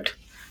product,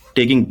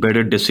 taking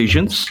better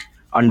decisions,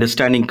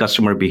 understanding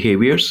customer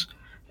behaviors,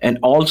 and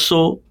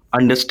also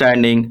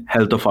understanding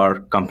health of our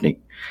company.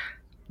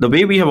 The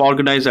way we have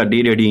organized our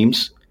data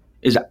teams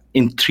is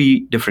in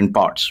three different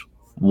parts.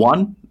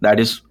 One, that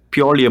is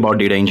purely about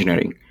data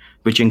engineering,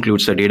 which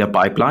includes the data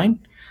pipeline,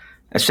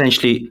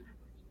 essentially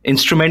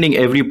instrumenting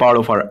every part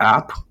of our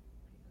app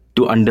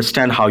to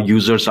understand how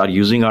users are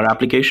using our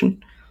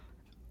application.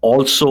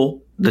 Also,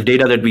 the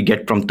data that we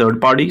get from third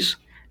parties,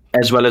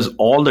 as well as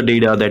all the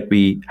data that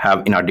we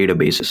have in our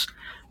databases.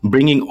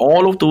 Bringing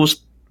all of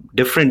those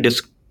different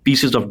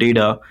pieces of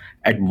data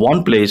at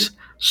one place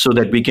so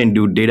that we can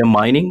do data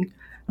mining,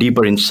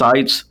 deeper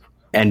insights,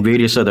 and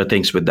various other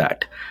things with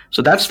that.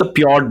 So that's the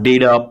pure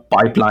data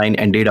pipeline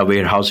and data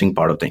warehousing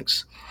part of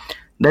things.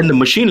 Then the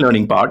machine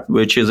learning part,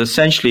 which is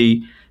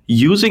essentially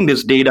using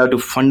this data to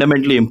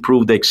fundamentally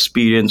improve the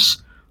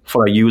experience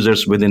for our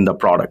users within the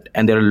product.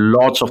 And there are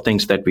lots of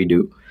things that we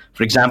do.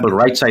 For example,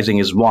 right sizing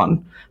is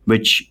one,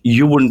 which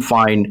you wouldn't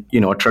find,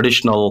 a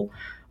traditional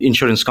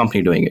insurance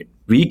company doing it.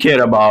 We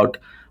care about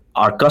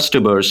our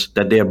customers,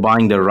 that they are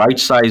buying the right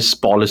size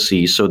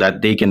policy so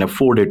that they can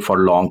afford it for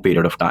a long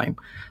period of time.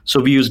 So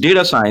we use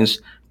data science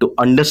to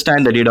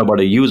understand the data about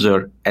a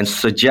user and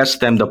suggest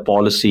them the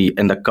policy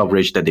and the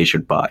coverage that they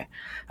should buy.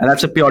 And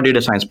that's a pure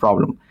data science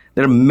problem.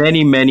 There are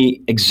many,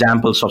 many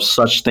examples of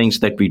such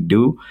things that we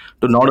do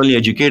to not only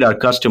educate our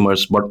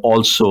customers, but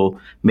also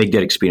make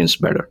their experience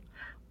better.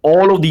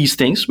 All of these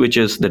things, which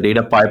is the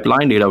data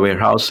pipeline, data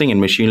warehousing,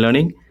 and machine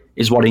learning,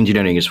 is what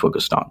engineering is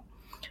focused on.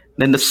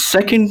 Then the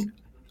second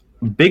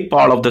big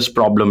part of this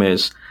problem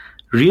is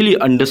really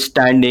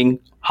understanding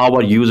how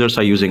our users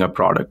are using our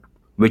product,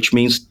 which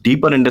means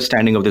deeper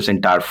understanding of this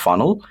entire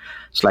funnel.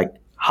 It's like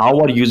how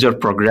are users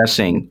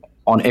progressing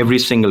on every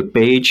single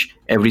page,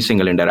 every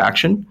single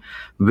interaction?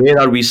 Where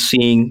are we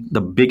seeing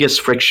the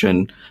biggest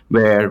friction,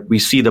 where we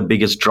see the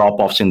biggest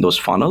drop-offs in those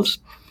funnels?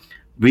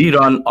 We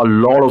run a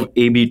lot of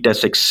A/B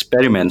test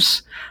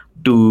experiments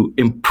to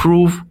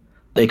improve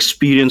the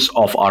experience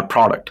of our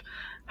product.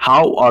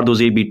 How are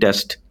those A/B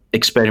test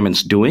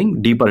experiments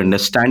doing? Deeper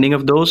understanding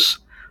of those.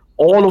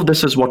 All of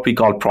this is what we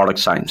call product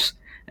science.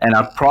 And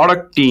our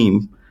product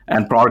team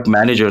and product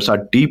managers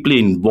are deeply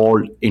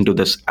involved into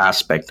this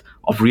aspect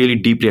of really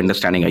deeply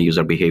understanding our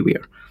user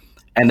behavior.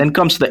 And then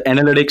comes the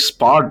analytics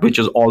part, which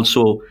is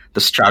also the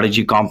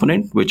strategy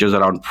component, which is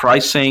around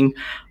pricing,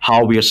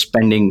 how we are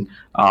spending,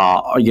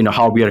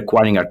 how we are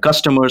acquiring our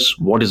customers,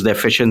 what is the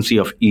efficiency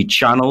of each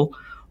channel.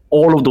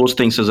 All of those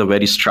things is a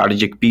very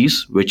strategic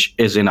piece, which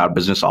is in our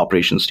business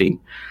operations team.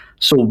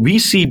 So we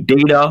see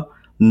data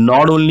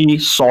not only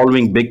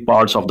solving big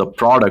parts of the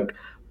product,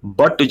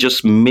 but to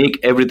just make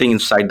everything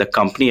inside the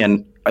company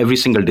and every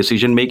single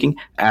decision making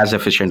as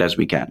efficient as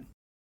we can.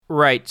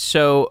 Right.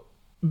 So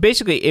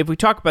basically, if we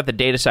talk about the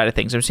data side of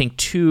things, I'm seeing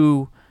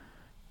two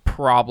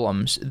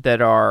problems that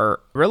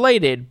are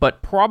related,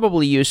 but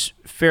probably use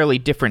fairly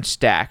different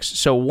stacks.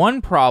 So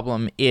one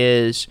problem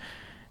is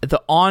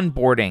the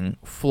onboarding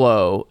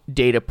flow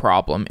data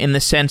problem, in the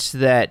sense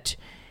that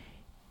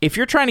if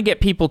you're trying to get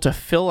people to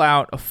fill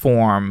out a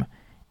form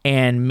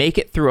and make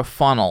it through a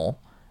funnel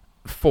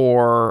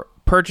for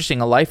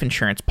purchasing a life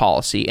insurance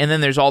policy, and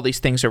then there's all these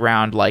things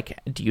around, like,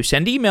 do you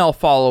send email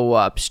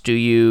follow-ups? Do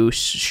you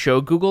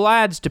show Google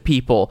Ads to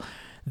people?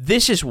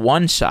 This is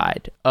one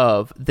side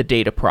of the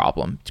data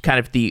problem. It's kind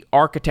of the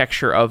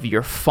architecture of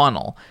your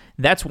funnel.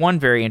 That's one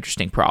very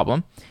interesting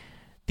problem.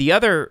 The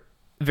other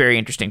very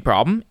interesting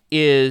problem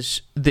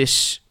is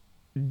this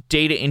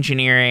data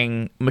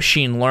engineering,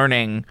 machine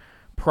learning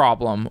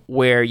problem,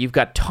 where you've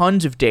got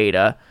tons of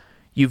data,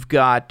 you've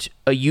got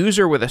a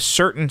user with a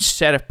certain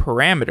set of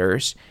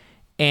parameters,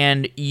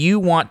 and you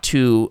want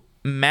to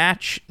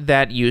match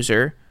that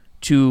user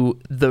to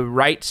the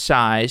right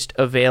sized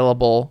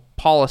available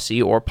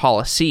policy or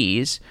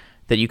policies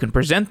that you can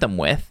present them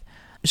with.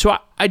 So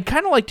I'd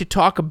kind of like to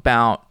talk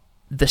about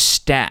the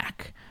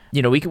stack.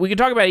 We can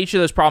talk about each of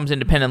those problems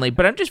independently,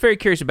 but I'm just very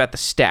curious about the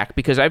stack,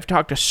 because I've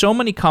talked to so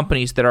many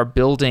companies that are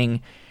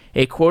building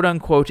a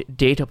quote-unquote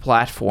data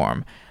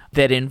platform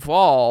that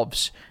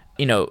involves,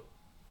 an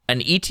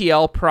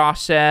ETL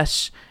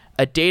process,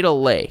 a data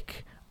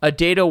lake, a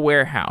data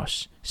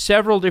warehouse,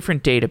 several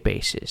different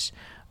databases,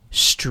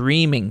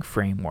 streaming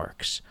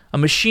frameworks, a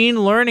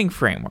machine learning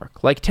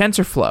framework like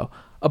TensorFlow,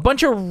 a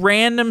bunch of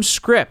random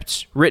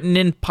scripts written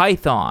in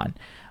Python.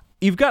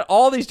 You've got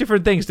all these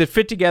different things that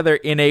fit together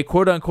in a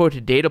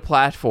quote-unquote data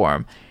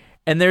platform,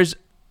 and there's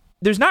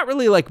not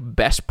really like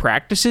best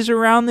practices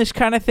around this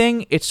kind of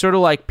thing. It's sort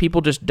of like people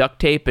just duct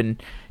tape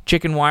and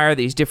chicken wire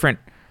these different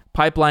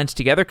pipelines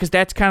together? Because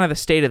that's kind of the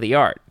state of the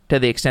art to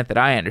the extent that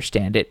I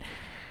understand it.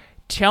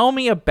 Tell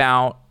me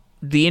about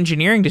the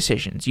engineering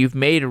decisions you've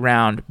made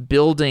around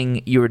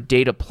building your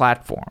data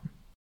platform.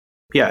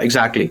 Yeah,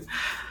 exactly.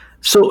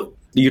 So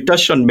you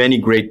touched on many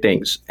great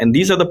things, and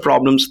these are the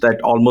problems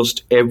that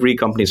almost every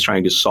company is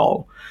trying to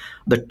solve.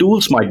 The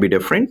tools might be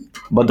different,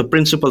 but the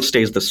principle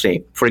stays the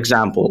same. For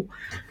example,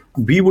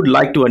 we would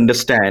like to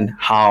understand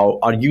how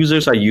our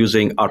users are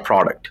using our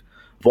product,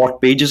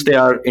 what pages they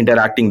are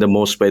interacting the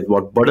most with,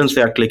 what buttons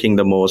they are clicking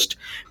the most,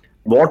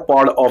 what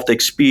part of the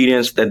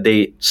experience that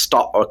they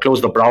stop or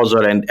close the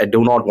browser and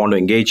do not want to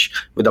engage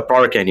with the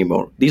product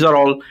anymore. These are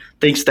all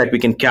things that we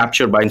can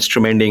capture by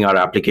instrumenting our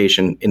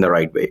application in the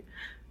right way.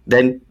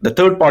 Then the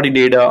third party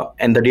data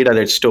and the data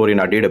that's stored in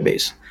our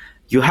database.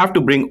 You have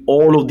to bring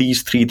all of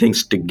these three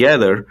things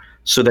together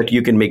so that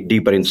you can make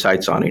deeper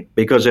insights on it.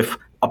 Because if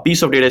a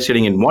piece of data is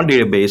sitting in one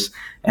database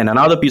and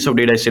another piece of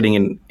data is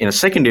sitting in a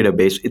second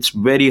database, it's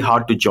very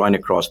hard to join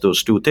across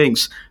those two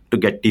things to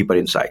get deeper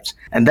insights.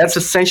 And that's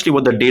essentially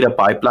what the data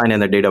pipeline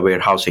and the data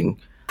warehousing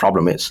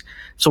problem is.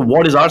 So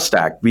what is our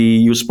stack? We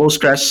use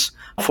Postgres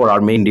for our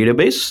main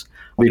database.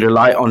 We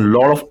rely on a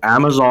lot of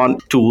Amazon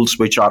tools,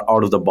 which are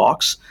out of the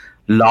box.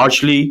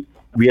 Largely,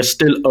 we are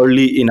still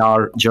early in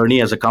our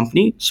journey as a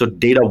company, so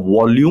data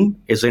volume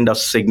isn't a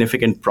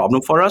significant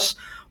problem for us.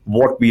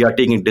 What we are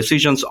taking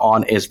decisions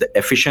on is the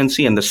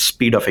efficiency and the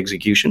speed of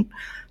execution.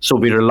 So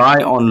we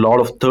rely on a lot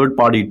of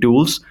third-party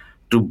tools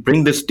to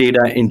bring this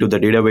data into the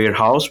data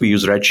warehouse. We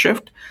use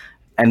Redshift.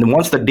 And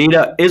once the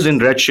data is in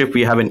Redshift,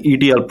 we have an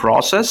ETL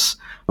process,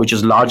 which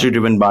is largely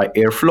driven by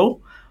Airflow,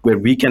 where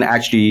we can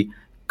actually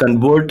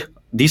convert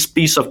this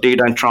piece of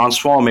data and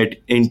transform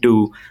it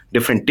into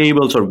different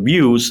tables or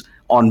views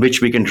on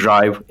which we can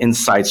drive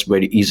insights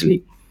very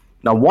easily.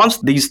 Now, once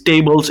these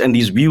tables and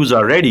these views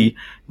are ready,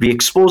 we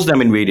expose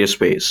them in various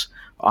ways.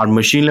 Our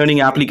machine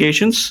learning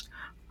applications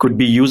could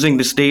be using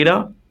this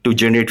data to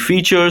generate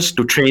features,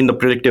 to train the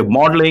predictive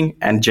modeling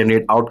and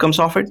generate outcomes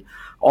of it.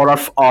 Or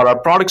our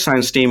product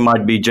science team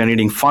might be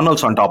generating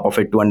funnels on top of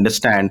it to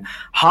understand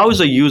how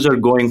is a user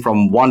going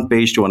from one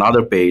page to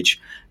another page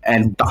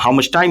and how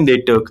much time they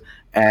took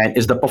and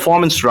is the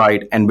performance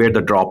right and where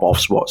the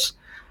drop-offs was.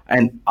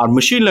 And our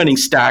machine learning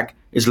stack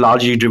is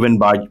largely driven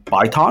by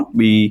Python.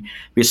 We're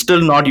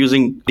still not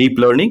using deep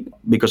learning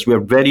because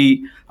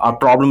our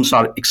problems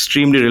are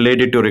extremely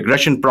related to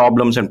regression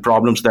problems and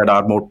problems that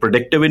are more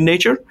predictive in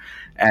nature.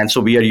 And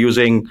so we are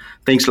using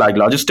things like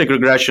logistic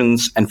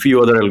regressions and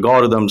few other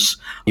algorithms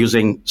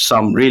using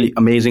some really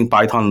amazing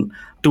Python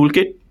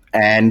toolkit.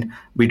 And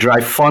we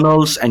drive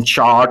funnels and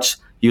charts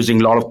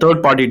using a lot of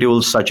third-party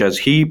tools such as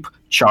Heap,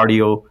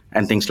 Chartio,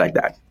 and things like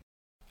that.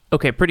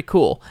 Okay, pretty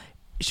cool.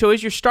 So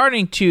as you're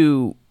starting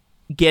to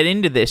get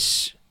into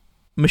this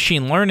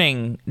machine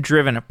learning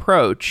driven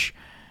approach,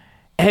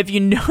 have you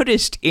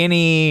noticed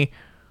any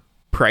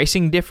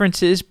pricing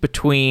differences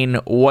between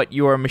what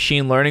your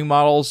machine learning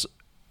models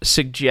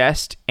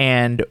suggest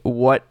and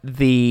what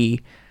the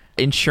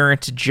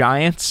insurance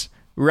giants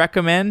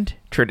recommend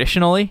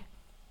traditionally?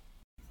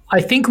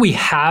 I think we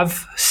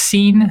have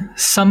seen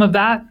some of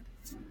that,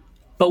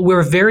 but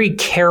we're very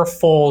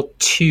careful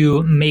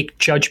to make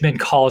judgment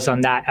calls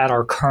on that at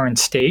our current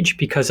stage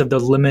because of the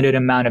limited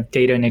amount of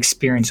data and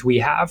experience we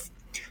have.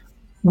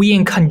 We,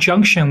 in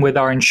conjunction with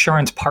our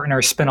insurance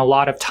partners, spend a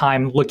lot of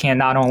time looking at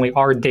not only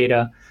our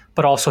data,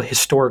 but also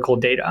historical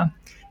data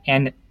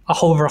and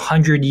over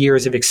 100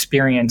 years of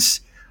experience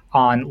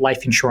on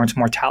life insurance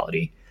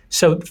mortality.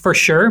 So for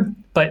sure,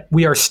 but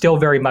we are still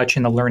very much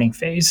in the learning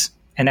phase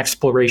and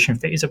exploration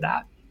phase of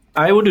that.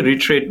 I would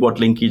reiterate what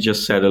Lingke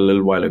just said a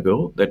little while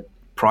ago, that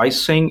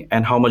pricing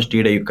and how much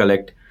data you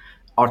collect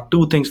are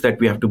two things that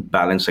we have to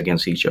balance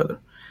against each other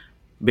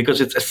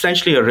because it's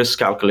essentially a risk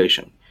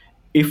calculation.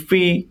 If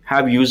we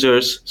have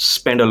users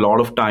spend a lot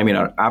of time in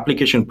our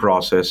application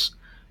process,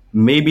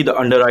 maybe the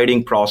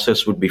underwriting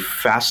process would be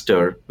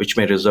faster, which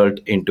may result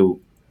into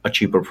a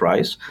cheaper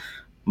price,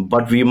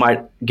 but we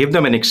might give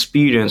them an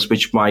experience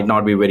which might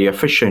not be very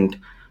efficient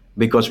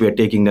because we are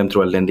taking them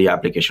through a lengthy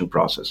application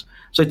process.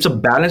 So it's a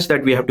balance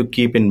that we have to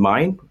keep in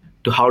mind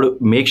to how to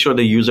make sure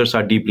the users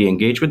are deeply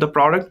engaged with the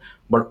product,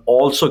 but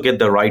also get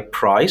the right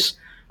price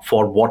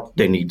for what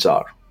their needs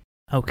are.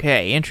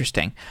 Okay,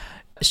 interesting.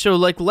 So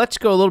let's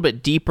go a little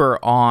bit deeper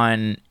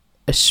on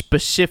a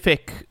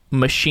specific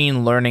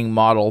machine learning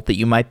model that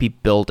you might be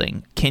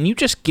building. Can you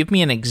just give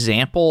me an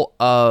example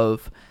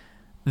of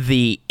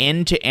the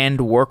end-to-end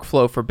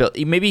workflow for build?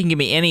 Maybe you can give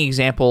me any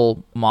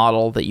example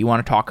model that you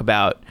want to talk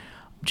about.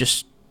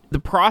 Just the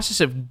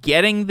process of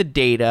getting the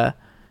data,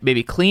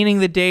 maybe cleaning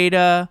the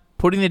data,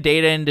 putting the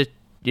data into,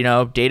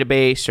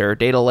 database or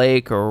data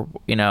lake or,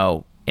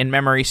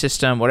 in-memory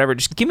system, whatever.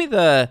 Just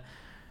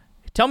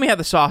tell me how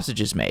the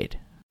sausage is made.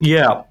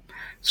 Yeah.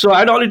 So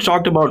I'd already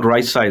talked about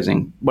right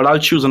sizing, but I'll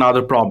choose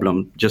another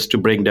problem just to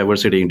bring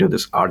diversity into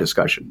our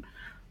discussion.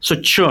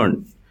 So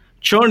churn.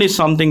 Churn is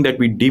something that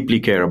we deeply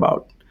care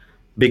about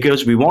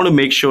because we want to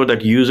make sure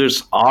that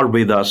users are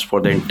with us for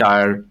the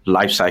entire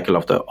life cycle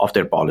of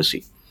their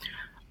policy.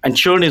 And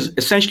churn is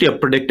essentially a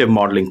predictive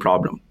modeling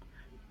problem.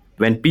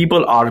 When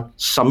people are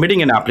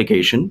submitting an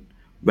application,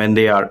 when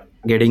they are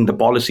getting the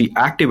policy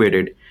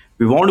activated,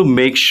 we want to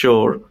make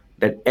sure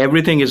that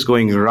everything is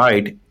going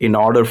right in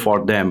order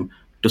for them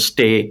to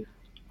stay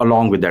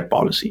along with that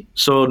policy.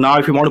 So now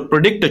if we want to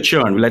predict the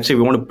churn, let's say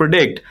we want to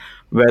predict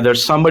whether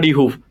somebody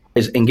who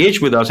is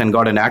engaged with us and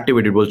got an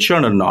activated will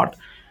churn or not,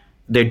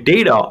 the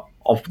data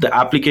of the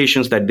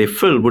applications that they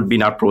fill would be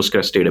in our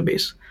Postgres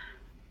database.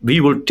 We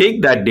will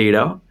take that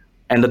data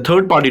and the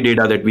third party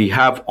data that we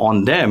have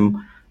on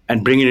them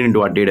and bring it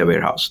into our data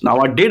warehouse. Now,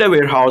 our data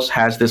warehouse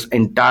has this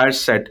entire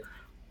set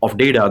of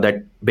data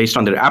that based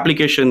on their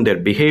application, their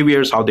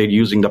behaviors, how they're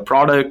using the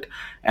product,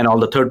 and all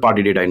the third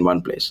party data in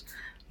one place.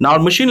 Now, our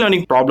machine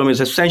learning problem is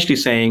essentially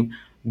saying,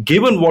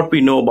 given what we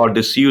know about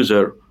this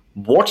user,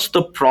 what's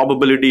the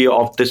probability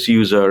of this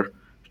user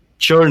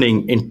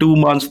churning in 2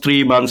 months,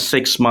 3 months,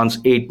 6 months,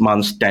 8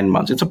 months, 10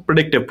 months? It's a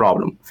predictive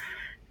problem.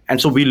 And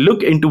so we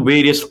look into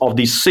various of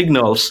these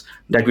signals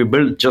that we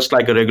build just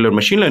like a regular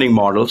machine learning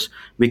models.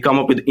 We come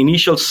up with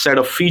initial set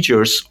of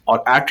features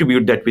or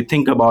attribute that we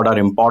think about are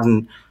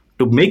important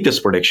to make this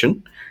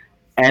prediction.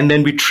 And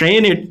then we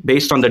train it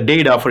based on the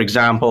data, for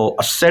example,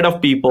 a set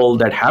of people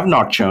that have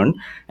not churned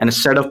and a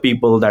set of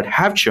people that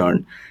have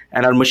churned.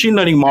 And our machine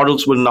learning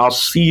models will now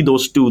see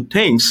those two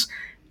things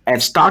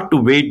and start to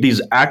weight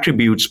these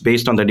attributes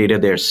based on the data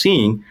they're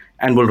seeing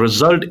and will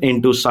result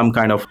into some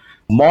kind of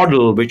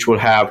model which will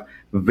have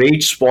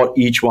weights for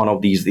each one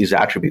of these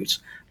attributes.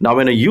 Now,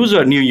 when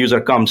a new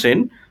user comes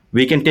in,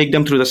 we can take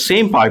them through the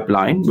same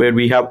pipeline where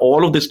we have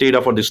all of this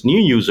data for this new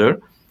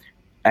user,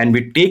 and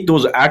we take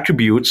those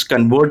attributes,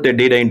 convert the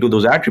data into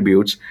those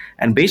attributes,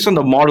 and based on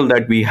the model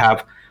that we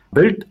have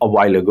built a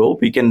while ago,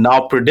 we can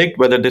now predict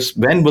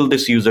when will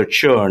this user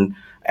churn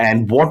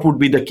and what would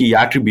be the key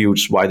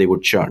attributes why they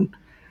would churn.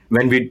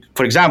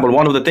 For example,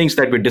 one of the things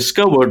that we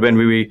discovered when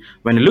we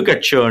look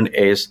at churn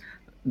is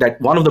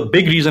that one of the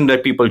big reasons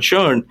that people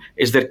churn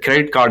is their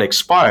credit card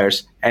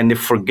expires and they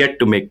forget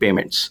to make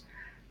payments.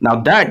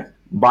 Now that,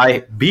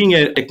 by being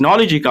a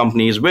technology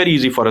company, is very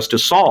easy for us to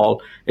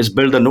solve, is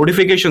build the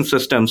notification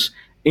systems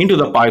into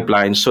the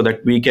pipeline so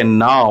that we can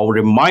now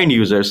remind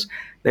users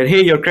that,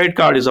 hey, your credit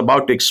card is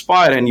about to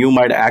expire and you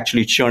might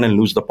actually churn and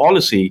lose the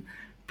policy.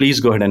 Please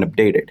go ahead and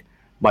update it.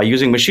 By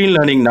using machine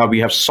learning, now we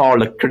have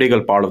solved a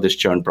critical part of this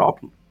churn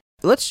problem.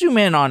 Let's zoom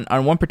in on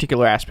one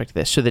particular aspect of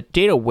this. So the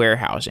data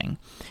warehousing.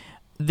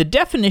 The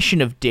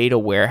definition of data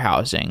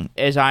warehousing,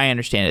 as I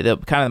understand it, the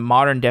kind of the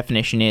modern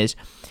definition is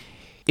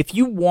if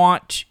you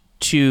want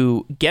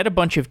to get a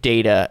bunch of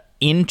data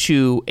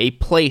into a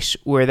place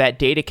where that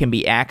data can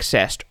be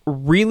accessed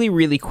really,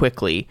 really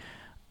quickly,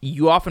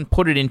 you often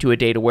put it into a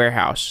data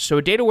warehouse. So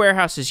a data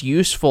warehouse is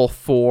useful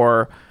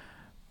for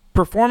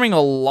performing a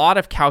lot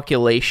of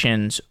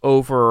calculations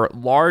over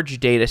large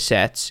data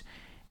sets,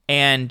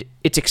 and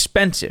it's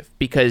expensive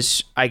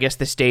because I guess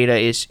this data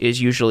is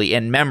usually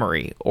in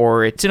memory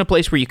or it's in a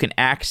place where you can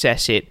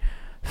access it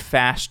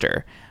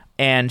faster.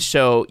 And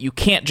so you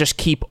can't just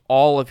keep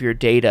all of your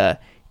data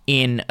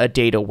in a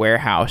data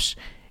warehouse.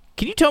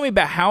 Can you tell me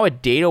about how a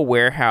data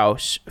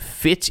warehouse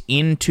fits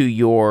into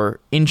your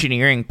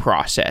engineering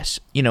process?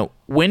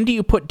 When do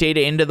you put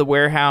data into the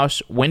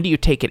warehouse? When do you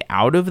take it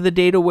out of the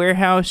data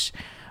warehouse?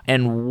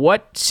 And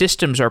what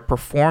systems are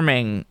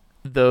performing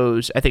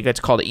those? I think that's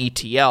called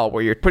ETL,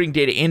 where you're putting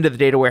data into the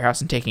data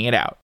warehouse and taking it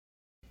out.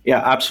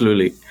 Yeah,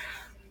 absolutely.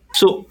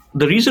 So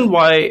the reason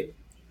why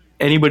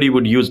anybody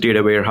would use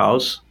data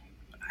warehouse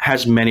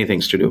has many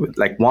things to do with.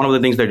 Like one of the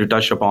things that you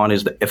touched upon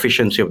is the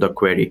efficiency of the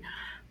query.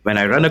 When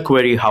I run a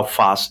query, how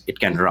fast it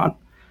can run.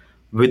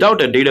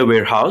 Without a data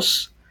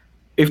warehouse,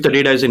 if the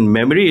data is in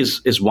memory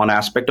is one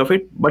aspect of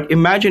it, but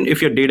imagine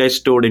if your data is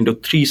stored into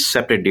 3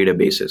 separate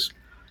databases.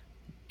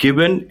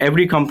 Given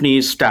every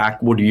company's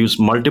stack would use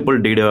multiple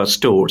data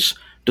stores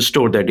to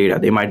store their data.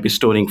 They might be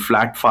storing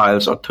flat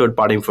files or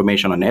third-party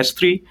information on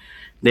S3.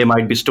 They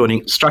might be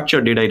storing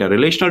structured data in a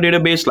relational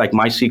database like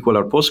MySQL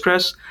or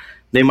Postgres.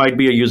 They might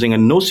be using a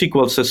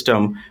NoSQL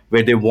system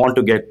where they want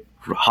to get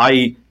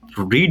high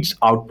reads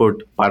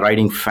output by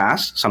writing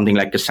fast, something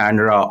like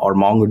Cassandra or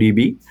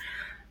MongoDB.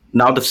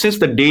 Now, since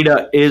the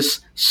data is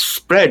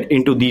spread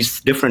into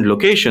these different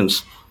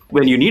locations,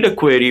 when you need a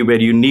query where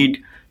you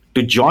need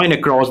to join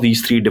across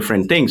these 3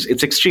 different things,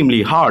 it's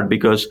extremely hard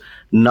because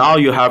now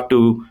you have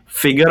to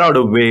figure out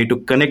a way to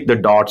connect the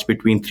dots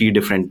between 3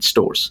 different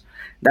stores.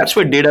 That's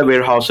where data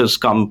warehouses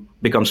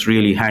becomes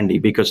really handy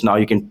because now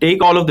you can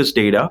take all of this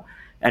data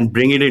and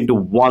bring it into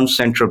one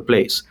central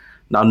place.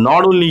 Now,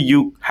 not only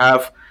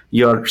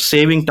you're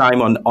saving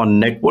time on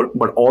network,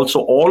 but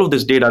also all of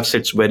this data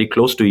sits very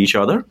close to each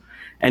other.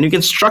 And you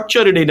can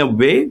structure it in a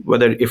way,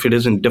 whether if it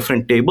is in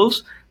different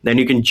tables, then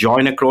you can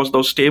join across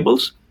those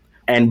tables.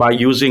 And by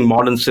using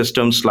modern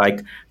systems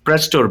like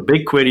Presto or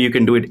BigQuery, you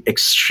can do it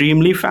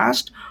extremely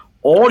fast.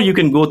 Or you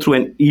can go through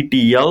an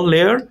ETL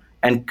layer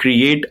and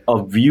create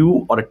a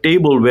view or a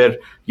table where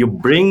you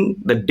bring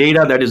the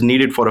data that is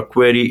needed for a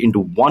query into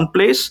one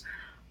place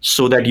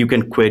so that you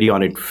can query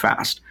on it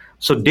fast.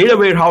 So data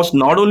warehouse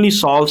not only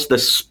solves the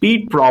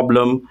speed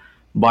problem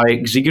by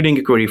executing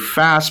a query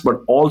fast,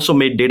 but also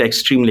made data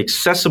extremely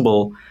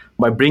accessible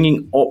by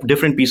bringing all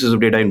different pieces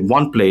of data in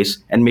one place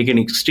and making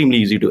it extremely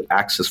easy to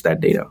access that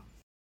data.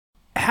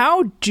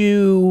 How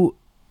do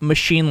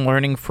machine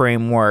learning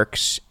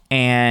frameworks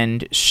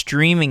and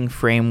streaming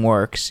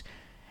frameworks,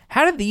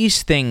 how do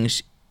these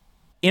things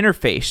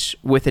interface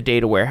with a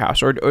data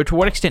warehouse? Or to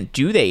what extent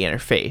do they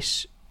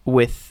interface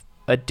with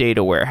a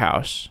data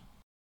warehouse?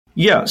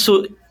 Yeah,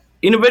 so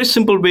in a very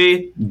simple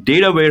way,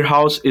 data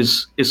warehouse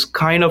is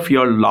kind of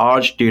your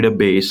large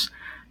database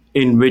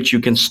in which you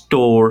can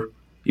store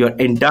your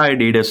entire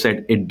data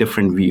set in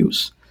different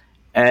views.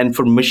 And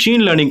for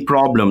machine learning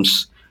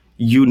problems,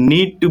 you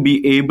need to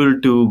be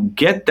able to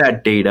get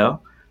that data,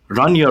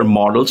 run your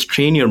models,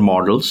 train your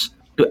models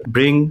to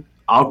bring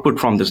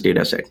output from this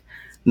data set.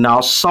 Now,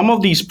 some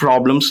of these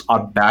problems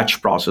are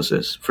batch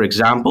processes. For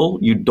example,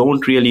 you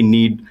don't really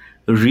need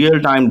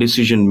real-time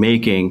decision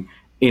making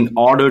in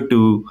order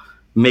to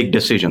make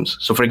decisions.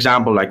 So, for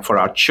example, like for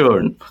our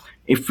churn,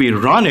 if we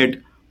run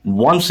it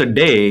once a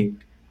day,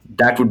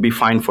 that would be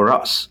fine for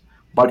us.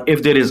 But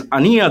if there is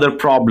any other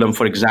problem,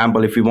 for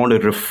example, if we want to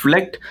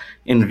reflect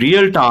in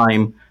real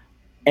time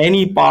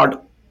any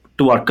part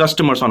to our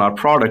customers on our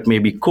product,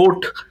 maybe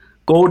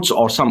codes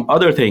or some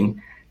other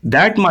thing,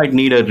 that might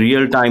need a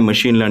real-time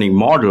machine learning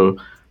model.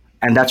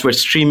 And that's where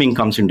streaming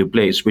comes into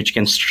place, which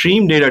can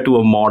stream data to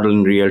a model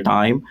in real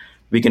time.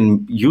 We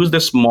can use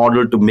this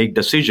model to make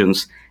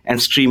decisions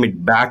and stream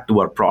it back to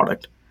our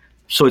product.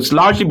 So it's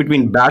largely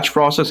between batch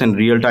process and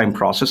real-time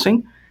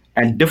processing,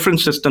 and different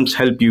systems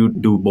help you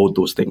do both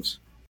those things.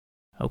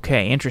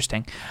 Okay,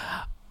 interesting.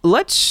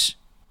 Let's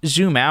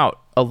zoom out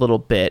a little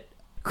bit.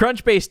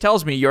 Crunchbase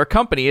tells me your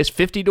company is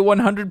 50 to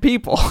 100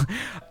 people.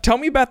 Tell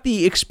me about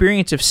the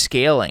experience of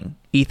scaling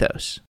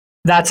Ethos.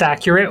 That's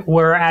accurate.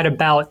 We're at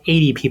about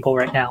 80 people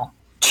right now.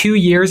 2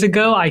 years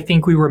ago, I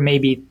think we were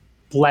maybe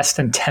less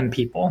than 10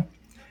 people.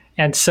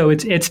 And so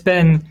it's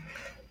been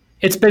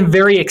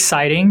very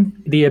exciting,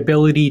 the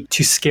ability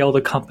to scale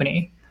the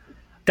company.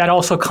 That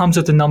also comes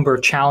with a number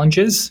of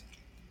challenges.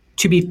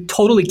 To be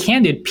totally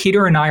candid,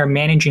 Peter and I are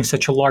managing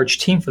such a large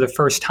team for the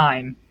first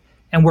time.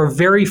 And we're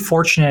very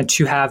fortunate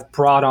to have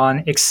brought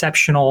on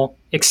exceptional,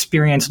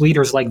 experienced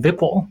leaders like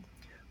Vipul,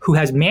 who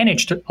has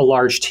managed a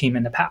large team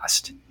in the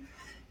past.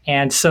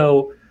 And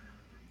so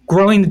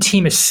growing the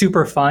team is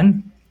super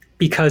fun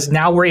because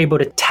now we're able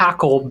to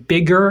tackle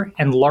bigger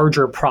and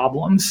larger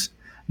problems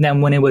than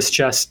when it was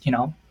just,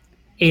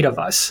 8 of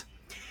us.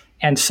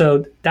 And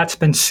so that's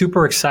been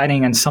super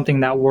exciting and something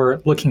that we're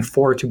looking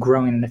forward to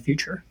growing in the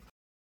future.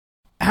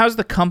 How's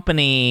the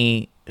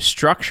company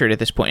structured at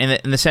this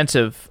point in the sense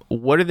of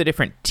what are the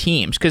different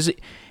teams? Because,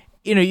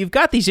 you've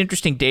got these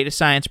interesting data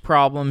science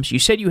problems. You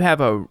said you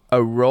have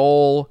a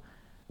role,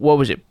 what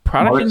was it,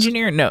 product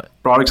engineer? No,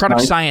 product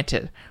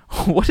scientist.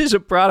 What is a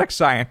product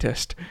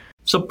scientist?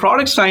 So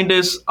product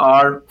scientists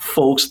are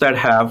folks that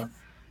have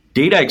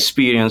data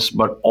experience,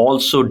 but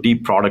also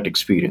deep product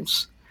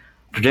experience.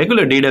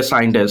 Regular data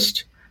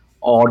scientists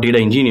or data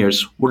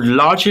engineers would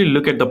largely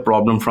look at the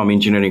problem from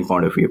engineering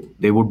point of view.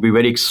 They would be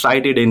very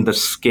excited in the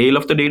scale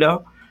of the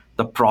data,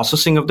 the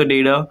processing of the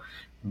data,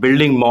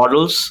 building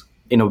models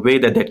in a way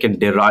that can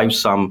derive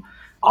some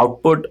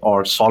output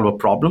or solve a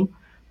problem.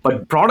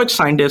 But product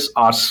scientists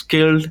are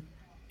skilled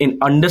in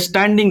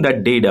understanding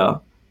that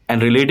data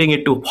and relating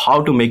it to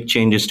how to make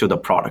changes to the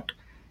product.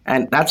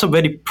 And that's a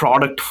very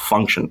product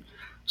function.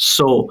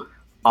 So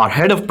our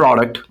head of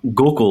product,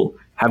 Gokul,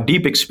 have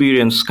deep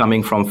experience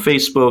coming from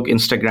Facebook,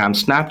 Instagram,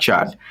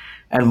 Snapchat.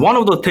 And one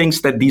of the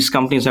things that these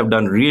companies have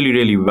done really,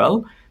 really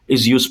well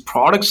is use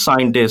product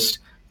scientists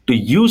to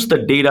use the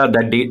data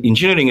that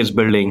engineering is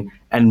building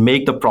and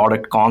make the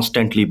product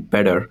constantly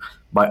better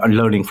by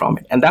learning from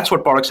it. And that's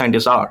what product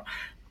scientists are.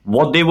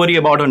 What they worry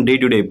about on a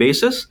day-to-day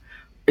basis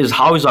is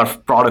how is our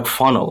product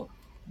funnel?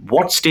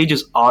 What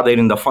stages are there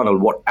in the funnel?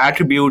 What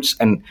attributes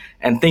and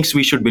things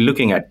we should be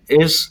looking at?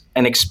 Is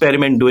an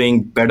experiment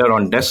doing better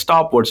on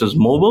desktop versus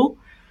mobile?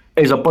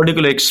 Is a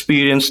particular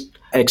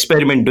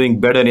experiment doing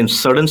better in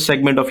certain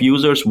segment of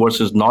users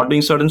versus not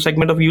doing certain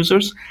segment of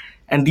users?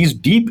 And these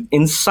deep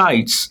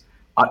insights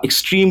are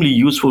extremely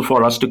useful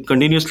for us to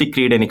continuously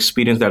create an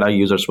experience that our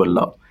users will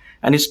love.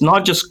 And it's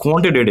not just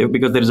quantitative,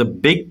 because there is a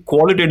big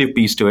qualitative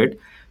piece to it,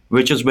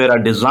 which is where our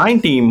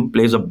design team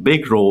plays a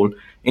big role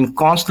in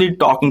constantly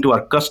talking to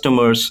our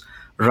customers,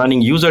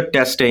 running user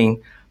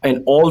testing,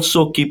 and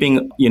also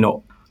keeping,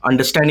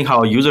 understanding how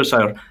our users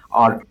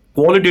are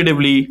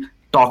qualitatively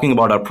talking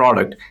about our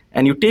product.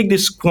 And you take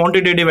this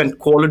quantitative and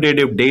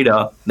qualitative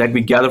data that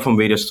we gather from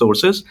various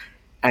sources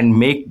and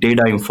make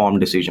data-informed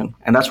decision.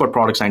 And that's what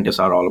product scientists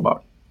are all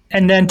about.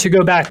 And then to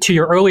go back to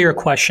your earlier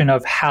question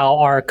of how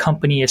our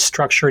company is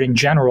structured in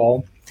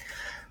general,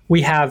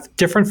 we have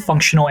different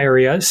functional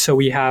areas. So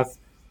we have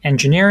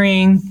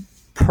engineering,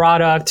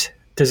 product,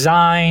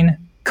 design,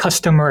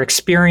 customer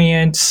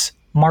experience,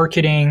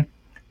 marketing,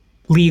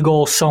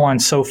 legal, so on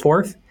and so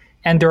forth.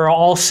 And there are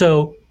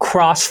also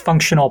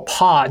cross-functional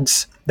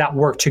pods that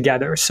work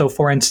together. So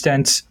for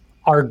instance,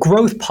 Our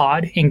growth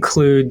pod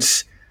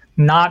includes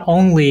not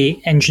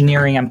only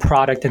engineering and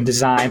product and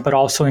design, but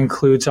also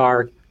includes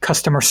our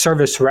customer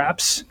service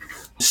reps,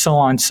 so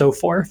on and so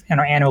forth, and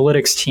our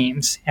analytics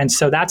teams. And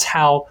so that's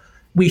how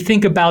we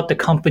think about the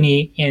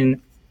company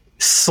in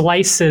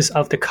slices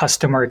of the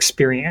customer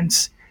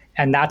experience.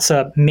 And that's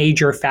a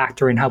major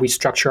factor in how we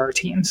structure our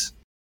teams.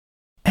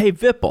 Hey,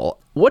 Vipul,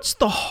 what's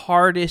the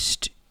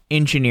hardest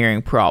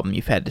engineering problem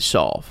you've had to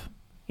solve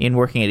in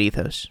working at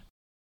Ethos?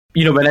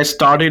 When I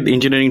started, the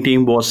engineering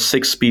team was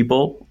 6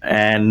 people,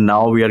 and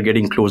now we are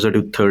getting closer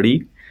to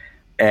 30.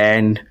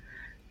 And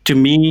to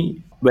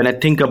me, when I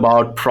think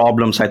about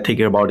problems, I think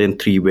about it in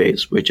 3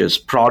 ways, which is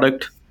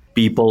product,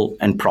 people,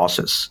 and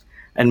process.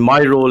 And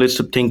my role is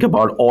to think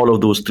about all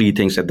of those 3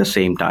 things at the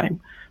same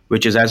time,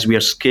 which is as we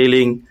are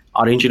scaling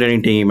our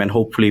engineering team and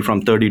hopefully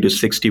from 30 to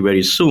 60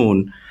 very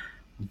soon,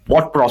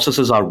 what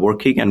processes are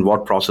working and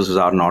what processes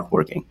are not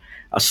working.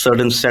 A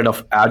certain set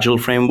of agile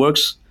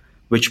frameworks,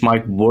 which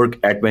might work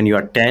at when you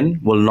are 10,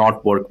 will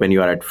not work when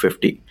you are at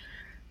 50.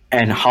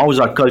 And how is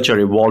our culture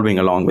evolving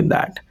along with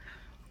that?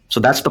 So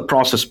that's the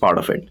process part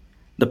of it.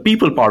 The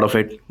people part of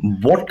it,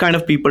 what kind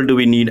of people do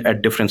we need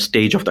at different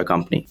stage of the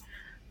company?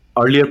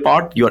 Earlier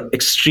part, you're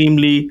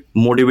extremely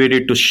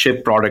motivated to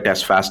ship product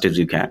as fast as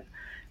you can.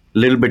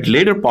 Little bit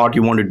later part,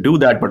 you want to do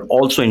that, but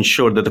also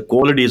ensure that the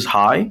quality is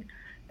high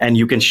and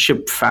you can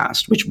ship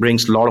fast, which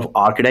brings a lot of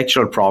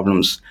architectural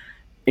problems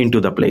into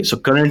the play. So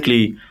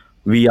currently,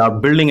 we are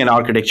building an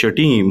architecture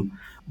team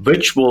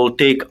which will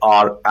take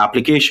our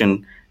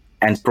application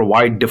and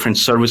provide different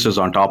services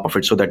on top of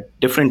it so that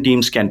different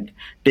teams can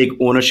take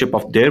ownership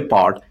of their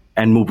part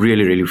and move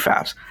really, really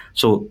fast.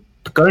 So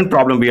the current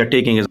problem we are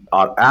taking is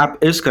our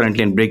app is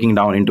currently breaking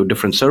down into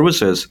different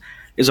services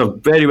is a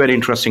very, very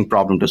interesting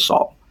problem to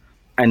solve.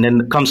 And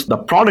then comes the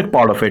product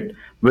part of it,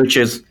 which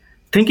is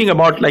thinking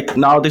about like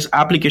now this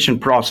application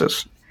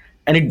process.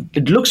 And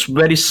it looks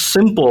very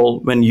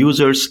simple when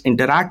users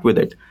interact with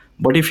it.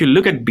 But if you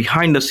look at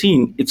behind the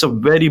scene, it's a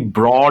very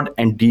broad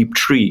and deep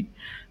tree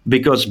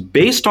because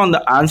based on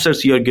the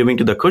answers you're giving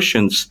to the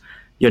questions,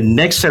 your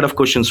next set of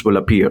questions will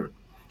appear.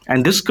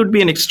 And this could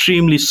be an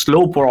extremely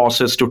slow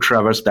process to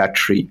traverse that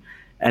tree.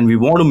 And we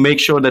want to make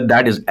sure that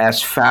that is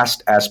as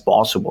fast as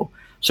possible.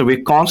 So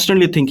we're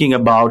constantly thinking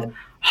about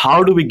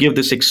how do we give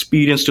this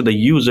experience to the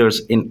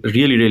users in a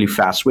really, really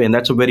fast way? And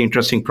that's a very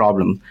interesting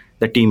problem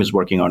the team is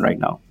working on right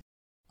now.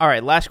 All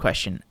right, last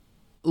question.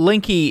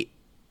 Lingke,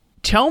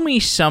 tell me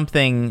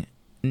something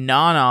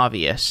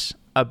non-obvious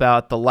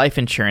about the life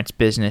insurance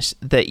business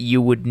that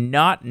you would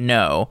not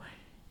know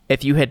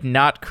if you had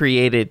not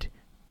created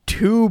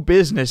 2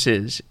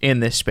 businesses in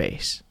this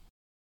space.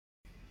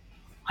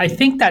 I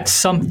think that's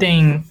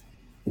something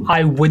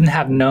I wouldn't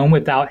have known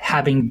without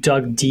having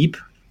dug deep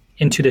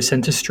into this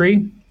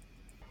industry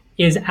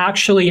is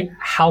actually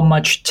how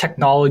much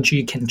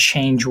technology can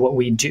change what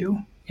we do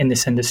in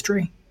this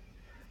industry.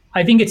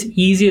 I think it's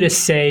easy to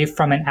say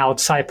from an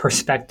outside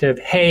perspective,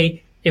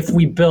 hey, if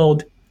we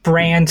build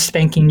brand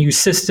spanking new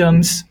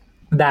systems,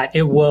 that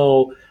it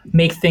will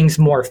make things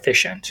more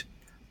efficient.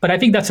 But I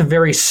think that's a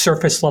very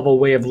surface level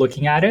way of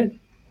looking at it.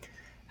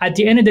 At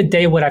the end of the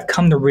day, what I've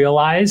come to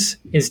realize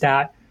is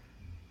that,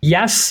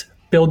 yes,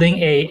 building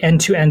a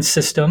end-to-end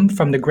system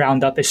from the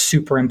ground up is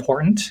super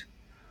important.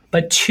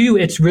 But 2,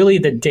 it's really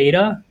the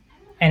data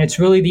and it's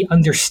really the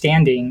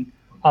understanding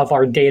of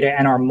our data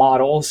and our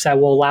models that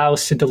will allow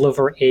us to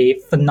deliver a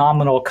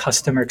phenomenal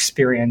customer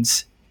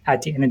experience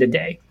at the end of the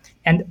day.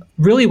 And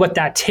really what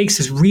that takes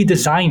is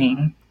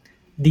redesigning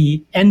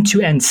the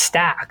end-to-end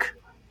stack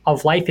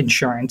of life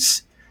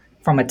insurance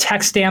from a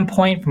tech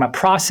standpoint, from a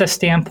process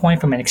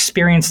standpoint, from an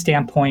experience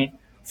standpoint,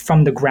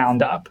 from the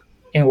ground up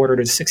in order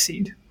to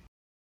succeed.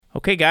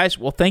 Okay, guys.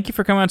 Well, thank you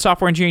for coming on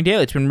Software Engineering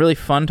Daily. It's been really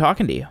fun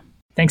talking to you.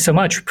 Thanks so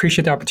much.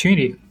 Appreciate the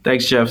opportunity.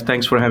 Thanks, Jeff.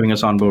 Thanks for having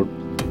us on board.